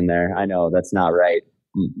correlation there. I know that's not right,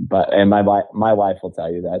 and my wife will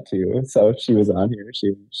tell you that too. So if she was on here,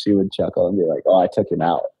 she would chuckle and be like, "Oh, I took him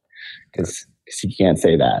out," because you can't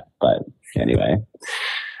say that. But anyway.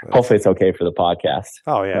 Hopefully it's okay for the podcast.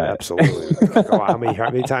 Oh yeah, absolutely. How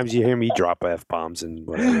many times do you hear me drop F-bombs and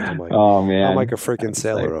whatever? I'm like, oh man, I'm like a freaking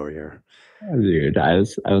sailor over here. Dude, I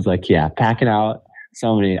was like, yeah, packing out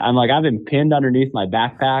so many. I'm like, I've been pinned underneath my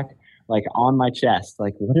backpack, like on my chest.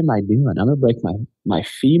 Like, what am I doing? I'm gonna break my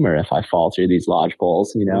femur if I fall through these lodge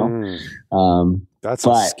poles, That's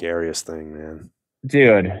the scariest thing, man.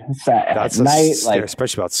 Dude, that's at night, like,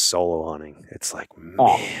 especially about solo hunting. It's like, man.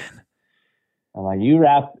 I'm like, you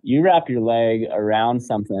wrap your leg around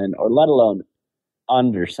something, or let alone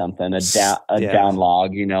under something, a down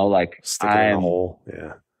log, like stick it in a hole.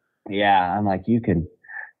 Yeah. Yeah. I'm like, you can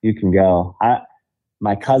go.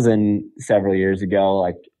 My cousin several years ago,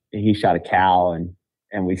 like, he shot a cow,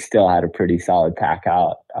 and we still had a pretty solid pack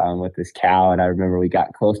out with this cow. And I remember we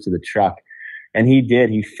got close to the truck, and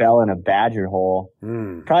he fell in a badger hole,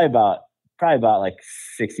 probably about like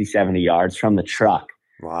 60, 70 yards from the truck.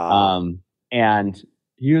 Wow. And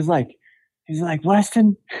he was like, He's like,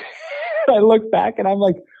 Weston. I look back and I'm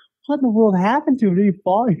like, what in the world happened to him? Did he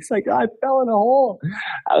fall? He's like, I fell in a hole.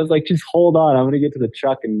 I was like, just hold on. I'm going to get to the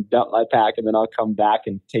truck and dump my pack, and then I'll come back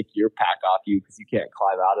and take your pack off you because you can't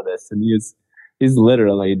climb out of this. And he's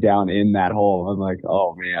literally down in that hole. I'm like,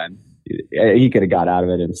 oh, man. He could have got out of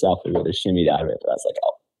it himself. He would have shimmied out of it. But I was like,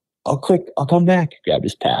 I'll come back. Grabbed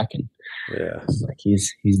his pack, and like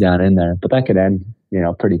he's down in there. But that could end,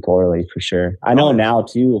 pretty poorly for sure. I know now,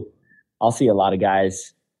 too, I'll see a lot of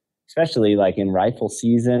guys, especially like in rifle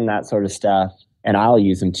season, that sort of stuff. And I'll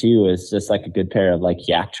use them too, as just like a good pair of like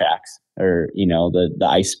yak tracks or, the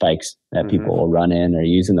ice spikes that people will run in or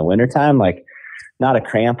use in the wintertime. Like not a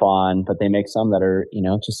crampon, but they make some that are,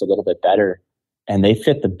 just a little bit better, and they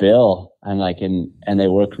fit the bill, and and they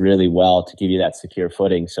work really well to give you that secure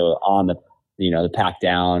footing. So on the pack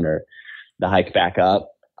down or the hike back up,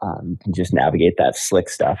 you can just navigate that slick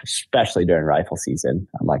stuff, especially during rifle season.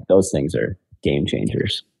 I'm like, those things are game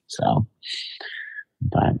changers. So,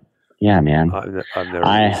 but yeah, man, I've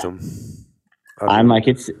never used them. I'm like,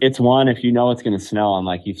 it's one, if you know it's going to snow, I'm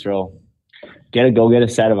like, go get a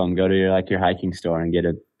set of them, go to your hiking store and get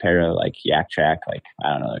a pair of like yak track, like,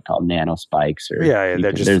 I don't know, they're called nano spikes or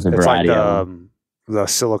there's a variety of them. The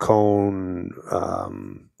silicone,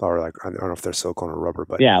 or like, I don't know if they're silicone or rubber,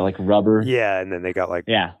 but yeah, like rubber. Yeah. And then they got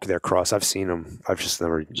their cross. I've seen them. I've just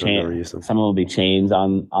never used them. Some of them will be chains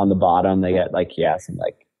on the bottom. They got some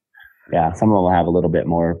some of them will have a little bit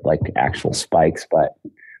more like actual spikes, but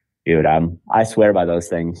dude, I swear by those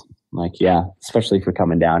things. I'm like, yeah, especially for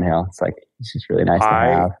coming downhill. It's like, it's just really nice to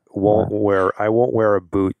have. I won't wear a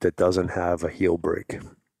boot that doesn't have a heel break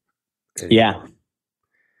anymore.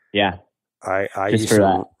 Yeah. I used to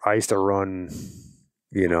run,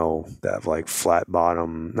 that have like flat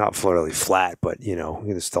bottom, not really flat, but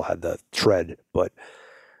it still had the tread, but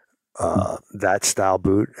that style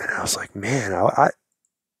boot. And I was like, man,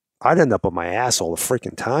 I'd end up on my ass all the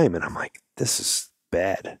freaking time. And I'm like, this is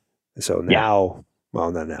bad. So now,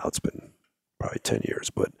 well, not now, it's been probably 10 years,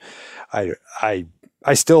 but I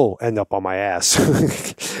still end up on my ass.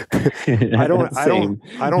 I don't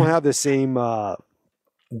have the same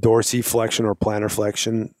dorsiflexion or plantar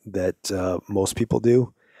flexion that most people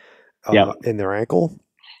do in their ankle.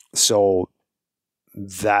 So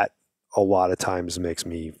that a lot of times makes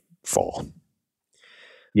me fall.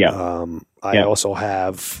 Yeah. I also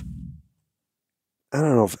have, I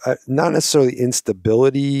don't know, not necessarily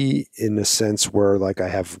instability in the sense where like I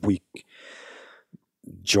have weak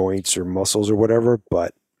joints or muscles or whatever,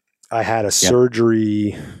 but I had a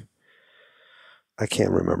surgery. I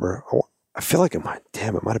can't remember. I feel like it might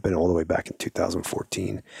have been all the way back in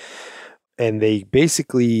 2014. And they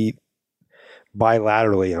basically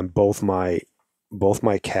bilaterally on both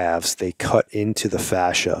my calves, they cut into the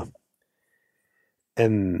fascia,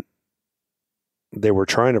 and they were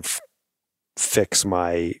trying to fix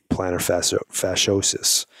my plantar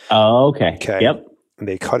fasciosis. Oh, okay. Yep. And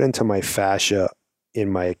they cut into my fascia in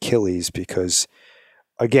my Achilles because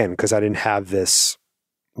I didn't have this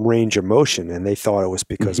range of motion, and they thought it was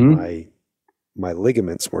because my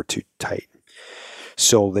ligaments were too tight.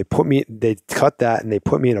 So they cut that and they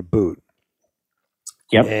put me in a boot.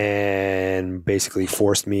 Yep. And basically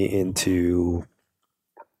forced me into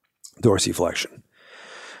dorsiflexion.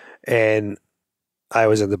 And I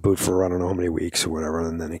was in the boot for I don't know how many weeks or whatever,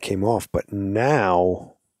 and then it came off. But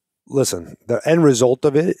now, listen, the end result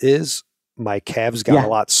of it is my calves got a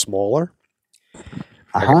lot smaller.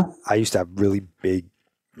 I used to have really big,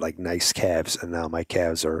 like nice calves, and now my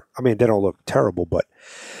calves are, I mean, they don't look terrible, but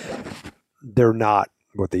they're not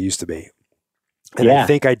what they used to be. And I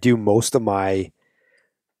think I do most of my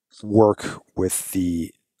work with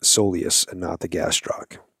the soleus and not the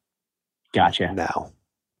gastroc. Gotcha. Now,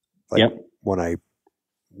 when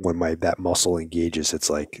that muscle engages, it's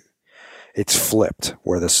like it's flipped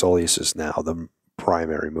where the soleus is now the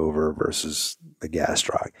primary mover versus the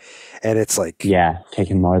gastroc, and it's like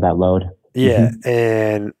taking more of that load.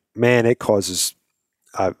 And man, it causes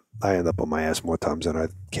I end up on my ass more times than I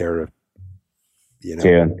care to,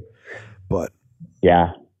 Dude. But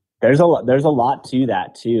there's a lot to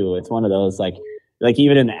that too. It's one of those like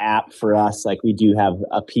even in the app for us, like we do have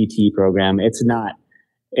a PT program. It's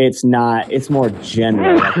more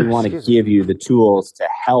general. Like we want to give you the tools to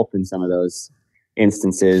help in some of those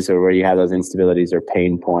instances or where you have those instabilities or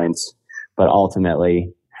pain points. But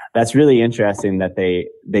ultimately, that's really interesting that they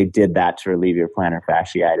did that to relieve your plantar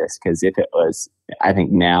fasciitis. Because if it was, I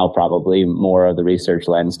think now probably more of the research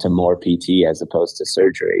lends to more PT as opposed to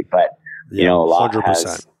surgery. But a lot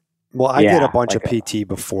 100%. Well, I did a bunch of PT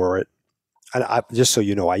before it. I just so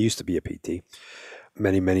you know, I used to be a PT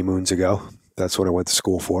many, many moons ago. That's what I went to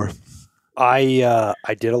school for. I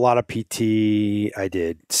did a lot of PT. I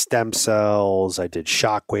did stem cells. I did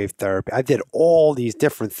shockwave therapy. I did all these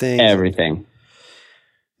different things. Everything.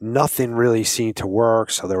 Nothing really seemed to work.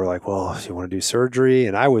 So they were like, well, you want to do surgery?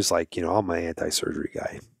 And I was like, I'm an anti-surgery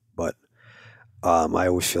guy, but I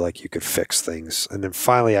always feel like you could fix things. And then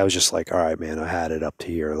finally I was just like, all right, man, I had it up to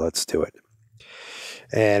here. Let's do it.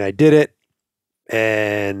 And I did it.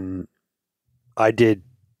 And I did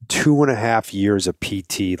 2.5 years of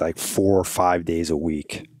PT, like 4 or 5 days a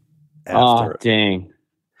week. Oh, dang.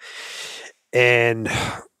 And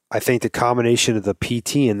I think the combination of the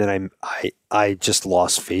PT and then I just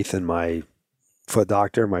lost faith in my foot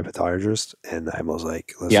doctor, my podiatrist, and I was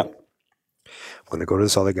like, listen, I'm going to go to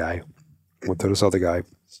this other guy. Went to this other guy.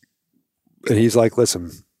 And he's like,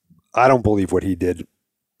 listen, I don't believe what he did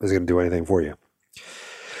is going to do anything for you.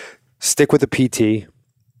 Stick with the PT.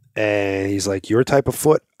 And he's like, your type of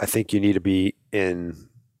foot, I think you need to be in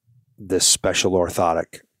this special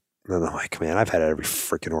orthotic. And I'm like, man, I've had every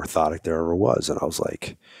freaking orthotic there ever was. And I was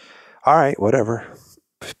like, all right, whatever.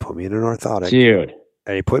 Put me in an orthotic. Dude.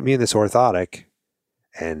 And he put me in this orthotic.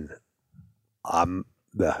 And I'm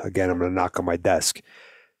going to knock on my desk.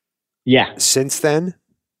 Yeah. Since then,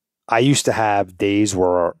 I used to have days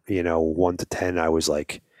where, 1 to 10, I was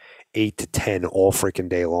like 8 to 10 all freaking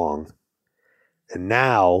day long. And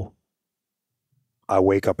now I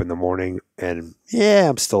wake up in the morning and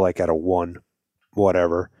I'm still like at a 1,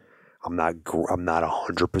 whatever. I'm not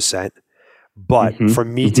 100%, but for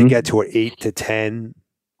me to get to an 8 to 10,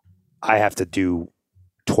 I have to do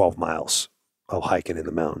 12 miles of hiking in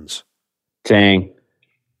the mountains. Dang.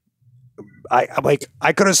 I'm like,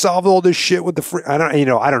 I could have solved all this shit with the I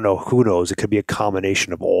don't know. Who knows? It could be a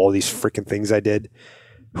combination of all these freaking things I did.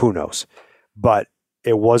 Who knows? But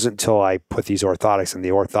it wasn't until I put these orthotics in the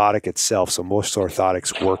orthotic itself. So most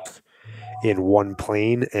orthotics work in one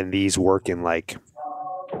plane, and these work in like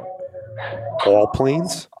all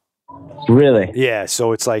planes. Really? Yeah.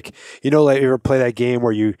 So it's like, like you ever play that game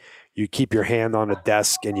where you keep your hand on a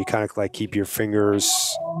desk and you kind of like keep your fingers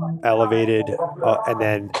elevated, and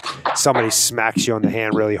then somebody smacks you on the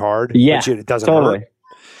hand really hard. Yeah, it doesn't hurt.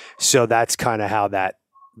 So that's kind of how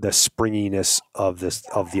the springiness of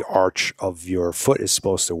the arch of your foot is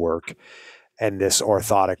supposed to work, and this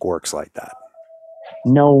orthotic works like that.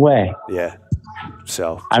 No way. Yeah.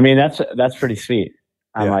 So I mean, that's pretty sweet.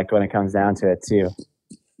 I'm like, when it comes down to it too.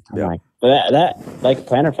 I'm like, but that like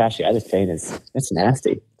plantar fasciitis pain it's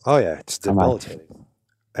nasty. Oh yeah, it's debilitating.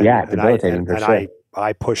 Like, debilitating for sure.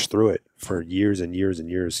 I pushed through it for years and years and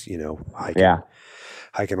years.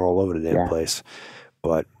 Hiking all over the damn place,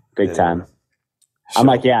 but big time. I'm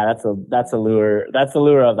like, that's a lure. That's the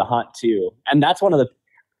lure of the hunt too. And that's one of the,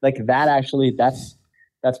 like that actually, that's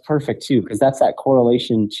perfect too. Cause that's that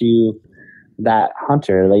correlation to that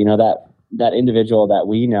hunter, that individual that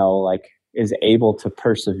we know, like is able to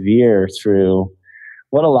persevere through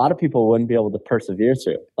what a lot of people wouldn't be able to persevere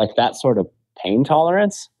through. Like that sort of pain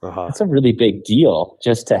tolerance. It's a really big deal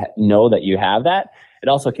just to know that you have that. It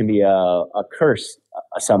also can be a curse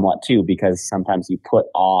somewhat too, because sometimes you put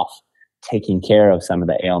off taking care of some of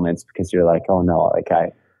the ailments because you're like, oh no, like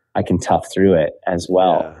I can tough through it as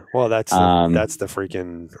well. Yeah. Well, that's the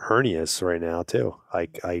freaking hernias right now too.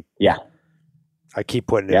 I keep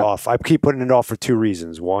putting it off. I keep putting it off for 2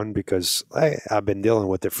 reasons. One, because I've been dealing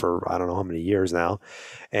with it for I don't know how many years now,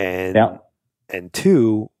 and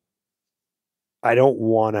 2, I don't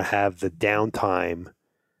want to have the downtime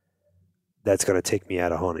that's going to take me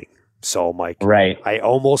out of hunting. So I'm like, I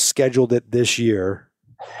almost scheduled it this year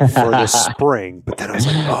for the spring, but then I was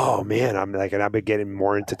like, oh man, and I've been getting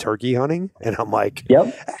more into turkey hunting, and I'm like,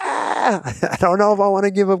 I don't know if I want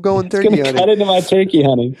to give up going turkey hunting. Cut into my turkey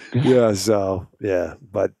hunting.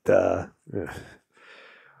 But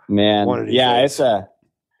man, days.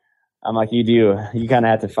 I'm like, you kind of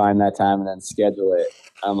have to find that time and then schedule it.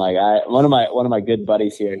 I'm like, one of my good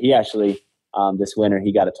buddies here, he actually this winter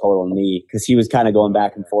he got a total knee because he was kind of going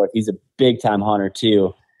back and forth. He's a big time hunter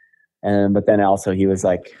too. But then also he was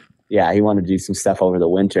like, he wanted to do some stuff over the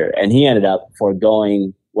winter, and he ended up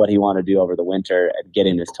foregoing what he wanted to do over the winter and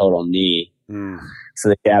getting this total knee. So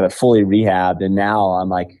they have it fully rehabbed. And now I'm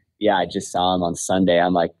like, I just saw him on Sunday.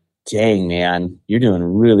 I'm like, dang man, you're doing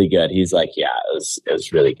really good. He's like, it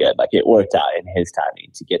was really good. Like it worked out in his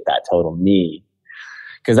timing to get that total knee.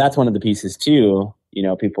 Cause that's one of the pieces too.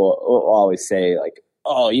 People always say like,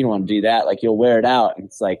 oh, you don't want to do that. Like you'll wear it out. And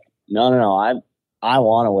it's like, no. I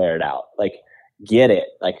want to wear it out. Like, get it.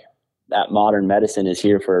 Like, that modern medicine is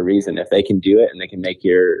here for a reason. If they can do it and they can make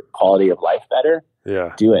your quality of life better,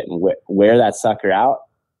 do it and wear that sucker out.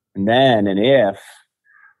 And then, and if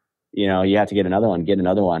you have to get another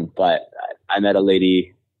one. But I met a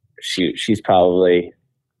lady, she's probably,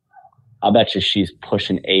 I'll bet you she's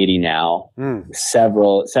pushing 80 now.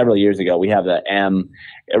 Several years ago, we have the M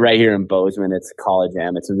right here in Bozeman. It's College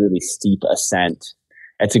M. It's a really steep ascent.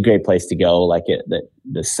 It's a great place to go. Like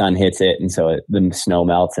the sun hits it, and so the snow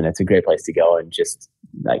melts, and it's a great place to go and just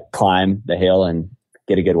like climb the hill and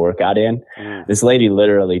get a good workout in. This lady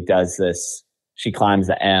literally does this. She climbs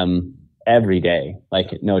the M every day,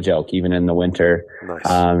 like no joke, even in the winter.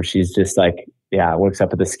 Nice. She's just like, works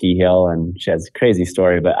up at the ski hill, and she has a crazy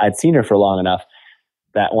story. But I'd seen her for long enough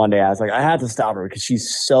that one day I was like, I had to stop her because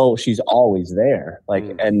she's always there. Like,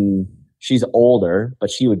 and she's older,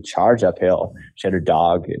 but she would charge uphill. She had her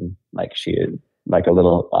dog, and like she had like a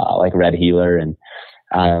little like red heeler, and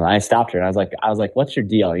I stopped her and I was like, what's your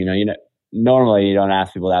deal? Normally you don't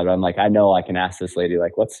ask people that, but I'm like, I know I can ask this lady,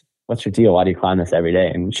 like, what's your deal? Why do you climb this every day?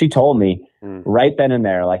 And she told me right then and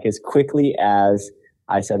there, like as quickly as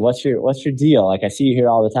I said, what's your deal? Like, I see you here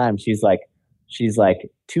all the time. She's like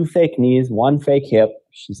 2 fake knees, 1 fake hip.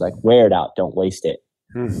 She's like, wear it out. Don't waste it.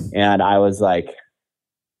 And I was like,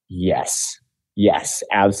 yes,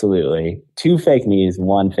 absolutely. 2 fake knees,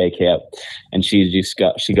 1 fake hip. And she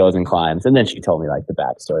goes and climbs. And then she told me like the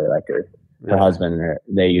backstory, like her husband,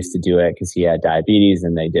 they used to do it because he had diabetes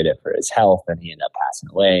and they did it for his health, and he ended up passing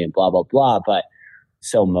away and blah, blah, blah. But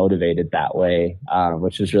so motivated that way,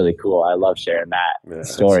 which is really cool. I love sharing that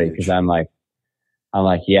story because I'm like,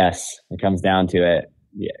 yes, it comes down to it.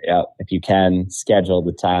 Yeah, if you can schedule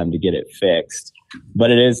the time to get it fixed, but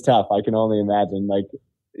it is tough. I can only imagine, like,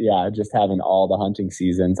 just having all the hunting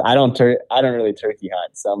seasons. I don't really turkey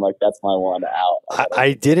hunt, so I'm like, that's my one out.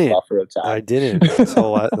 I didn't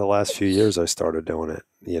until the last few years. I started doing it,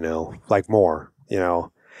 like more,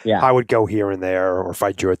 Yeah. I would go here and there, or if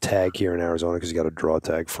I drew a tag here in Arizona, because you got to draw a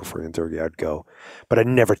tag for freaking turkey, I'd go. But I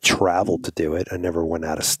never traveled to do it. I never went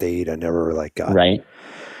out of state. I never got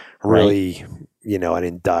really, I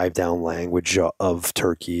didn't dive down language of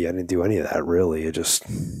turkey. I didn't do any of that really. It just,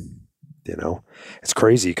 it's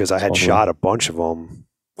crazy because I had shot a bunch of them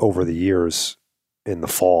over the years in the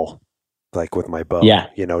fall, like with my bow,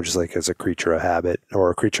 just like as a creature of habit, or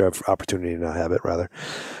a creature of opportunity, not habit rather.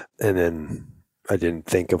 And then I didn't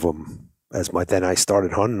think of them as much. Then I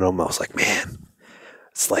started hunting them. I was like, man,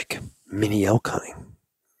 it's like mini elk hunting,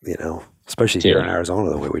 especially here in Arizona,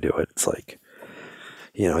 the way we do it. It's like,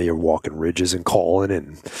 you're walking ridges and calling,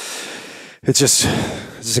 and it's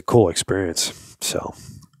just a cool experience. So,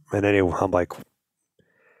 and anyway, I'm like,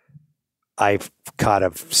 I've kind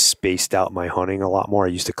of spaced out my hunting a lot more. I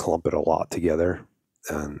used to clump it a lot together,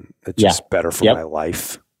 and it's just better for my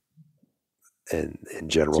life. And in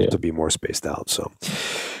general, to be more spaced out. So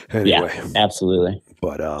anyway, absolutely.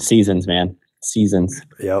 But seasons, man, seasons.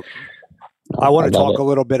 Yep. I want to talk a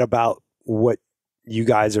little bit about what you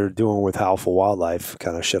guys are doing with Howlful Wildlife.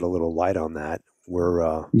 Kind of shed a little light on that. We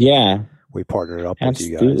partnered up with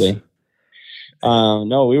you guys.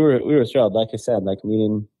 No, we were thrilled. Like I said, like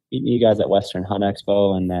meeting you guys at Western Hunt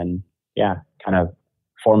Expo, and then kind of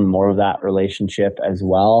forming more of that relationship as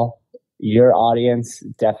well. Your audience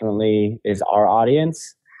definitely is our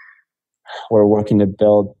audience. We're working to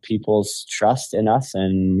build people's trust in us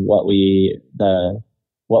and what we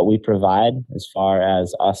provide as far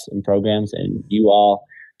as us and programs, and you all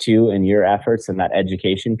too, and your efforts and that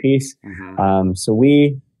education piece. So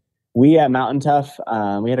we at Mountain Tough,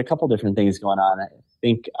 we had a couple different things going on. I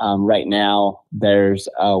think right now there's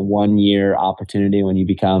a 1-year opportunity when you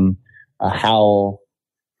become a Howl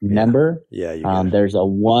member. There's a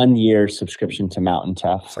 1-year subscription to Mountain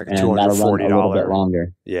Tough. It's like and that'll run a little bit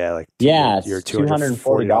longer. It's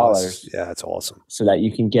 $240. Yeah, that's awesome. So that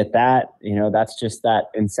you can get that, that's just that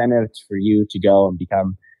incentive for you to go and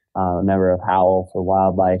become a member of Howlful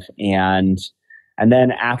Wildlife. And then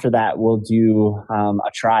after that, we'll do a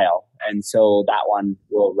trial. And so that one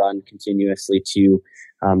will run continuously to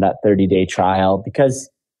that 30-day trial, because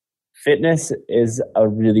fitness is a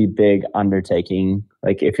really big undertaking.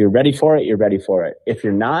 Like, if you're ready for it, you're ready for it. If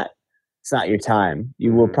you're not, it's not your time.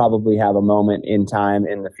 You will probably have a moment in time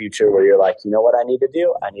in the future where you're like, you know what I need to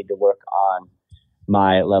do? I need to work on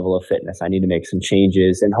my level of fitness. I need to make some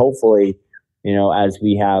changes. And hopefully, as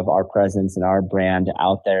we have our presence and our brand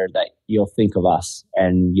out there, that you'll think of us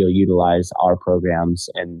and you'll utilize our programs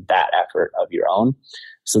and that effort of your own.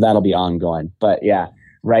 So that'll be ongoing. But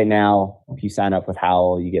right now, if you sign up with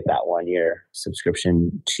Howl, you get that 1-year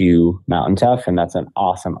subscription to Mountain Tough, and that's an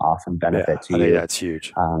awesome benefit to you. I think that's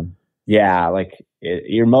huge.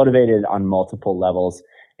 You're motivated on multiple levels,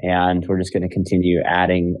 and we're just going to continue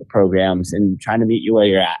adding programs and trying to meet you where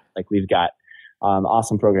you're at. Like, we've got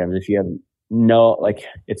awesome programs. If you haven't no, like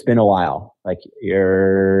it's been a while, like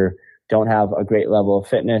don't have a great level of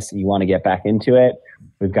fitness and you want to get back into it,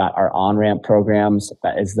 we've got our on-ramp programs.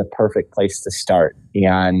 That is the perfect place to start.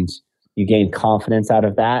 And you gain confidence out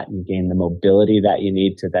of that. You gain the mobility that you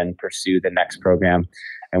need to then pursue the next program.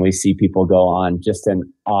 And we see people go on just an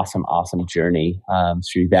awesome journey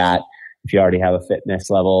through that. If you already have a fitness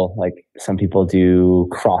level, like some people do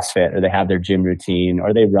CrossFit or they have their gym routine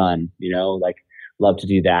or they run, like love to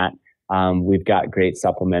do that. We've got great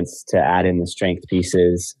supplements to add in the strength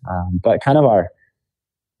pieces. But kind of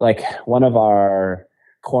one of our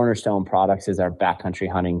cornerstone products is our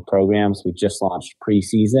backcountry hunting programs. We just launched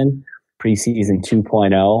preseason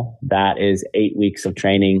 2.0. That is 8 weeks of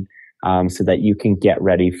training so that you can get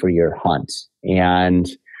ready for your hunt. And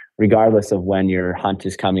regardless of when your hunt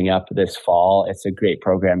is coming up this fall, it's a great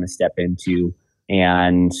program to step into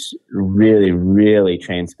and really, really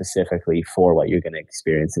train specifically for what you're going to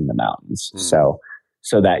experience in the mountains. So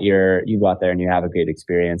that you go out there and you have a great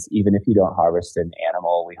experience. Even if you don't harvest an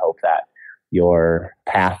animal, we hope that your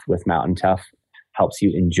path with Mountain Tough helps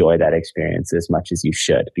you enjoy that experience as much as you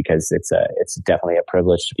should, because it's definitely a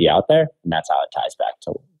privilege to be out there, and that's how it ties back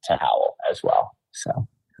to Howell as well. So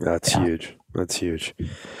that's huge. That's huge.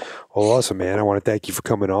 Well, awesome, man. I want to thank you for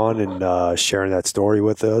coming on and sharing that story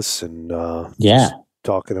with us, and just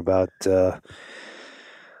talking about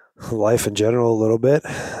life in general a little bit.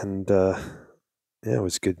 And it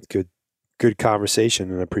was good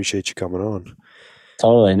conversation, and I appreciate you coming on.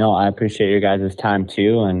 Totally. No, I appreciate your guys' time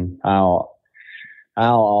too, and I'll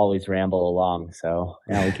always ramble along. So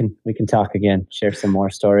we can talk again, share some more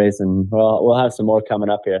stories, and we'll have some more coming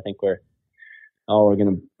up here. I think we're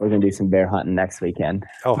gonna do some bear hunting next weekend.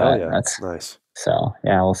 Oh, hell yeah. That's nice. So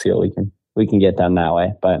we'll see what we can get done that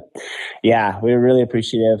way. But we're really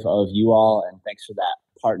appreciative of you all, and thanks for that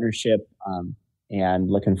partnership. And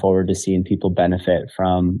looking forward to seeing people benefit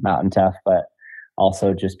from Mountain Tough, but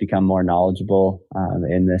also just become more knowledgeable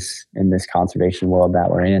in this conservation world that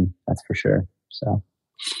we're in. That's for sure. So,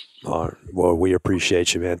 well, we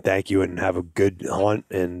appreciate you, man. Thank you, and have a good hunt.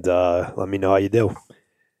 And let me know how you do.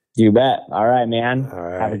 You bet. All right, man. All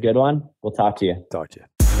right. Have a good one. We'll talk to you.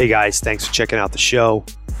 Hey guys, thanks for checking out the show.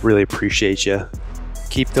 Really appreciate you.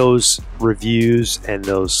 Keep those reviews and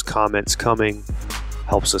those comments coming.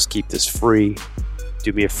 Helps us keep this free.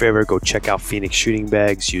 Do me a favor, go check out Phoenix Shooting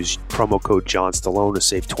Bags. Use promo code John Stallone to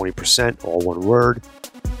save 20%, all one word.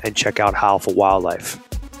 And check out Howl for Wildlife.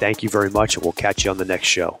 Thank you very much, and we'll catch you on the next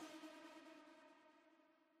show.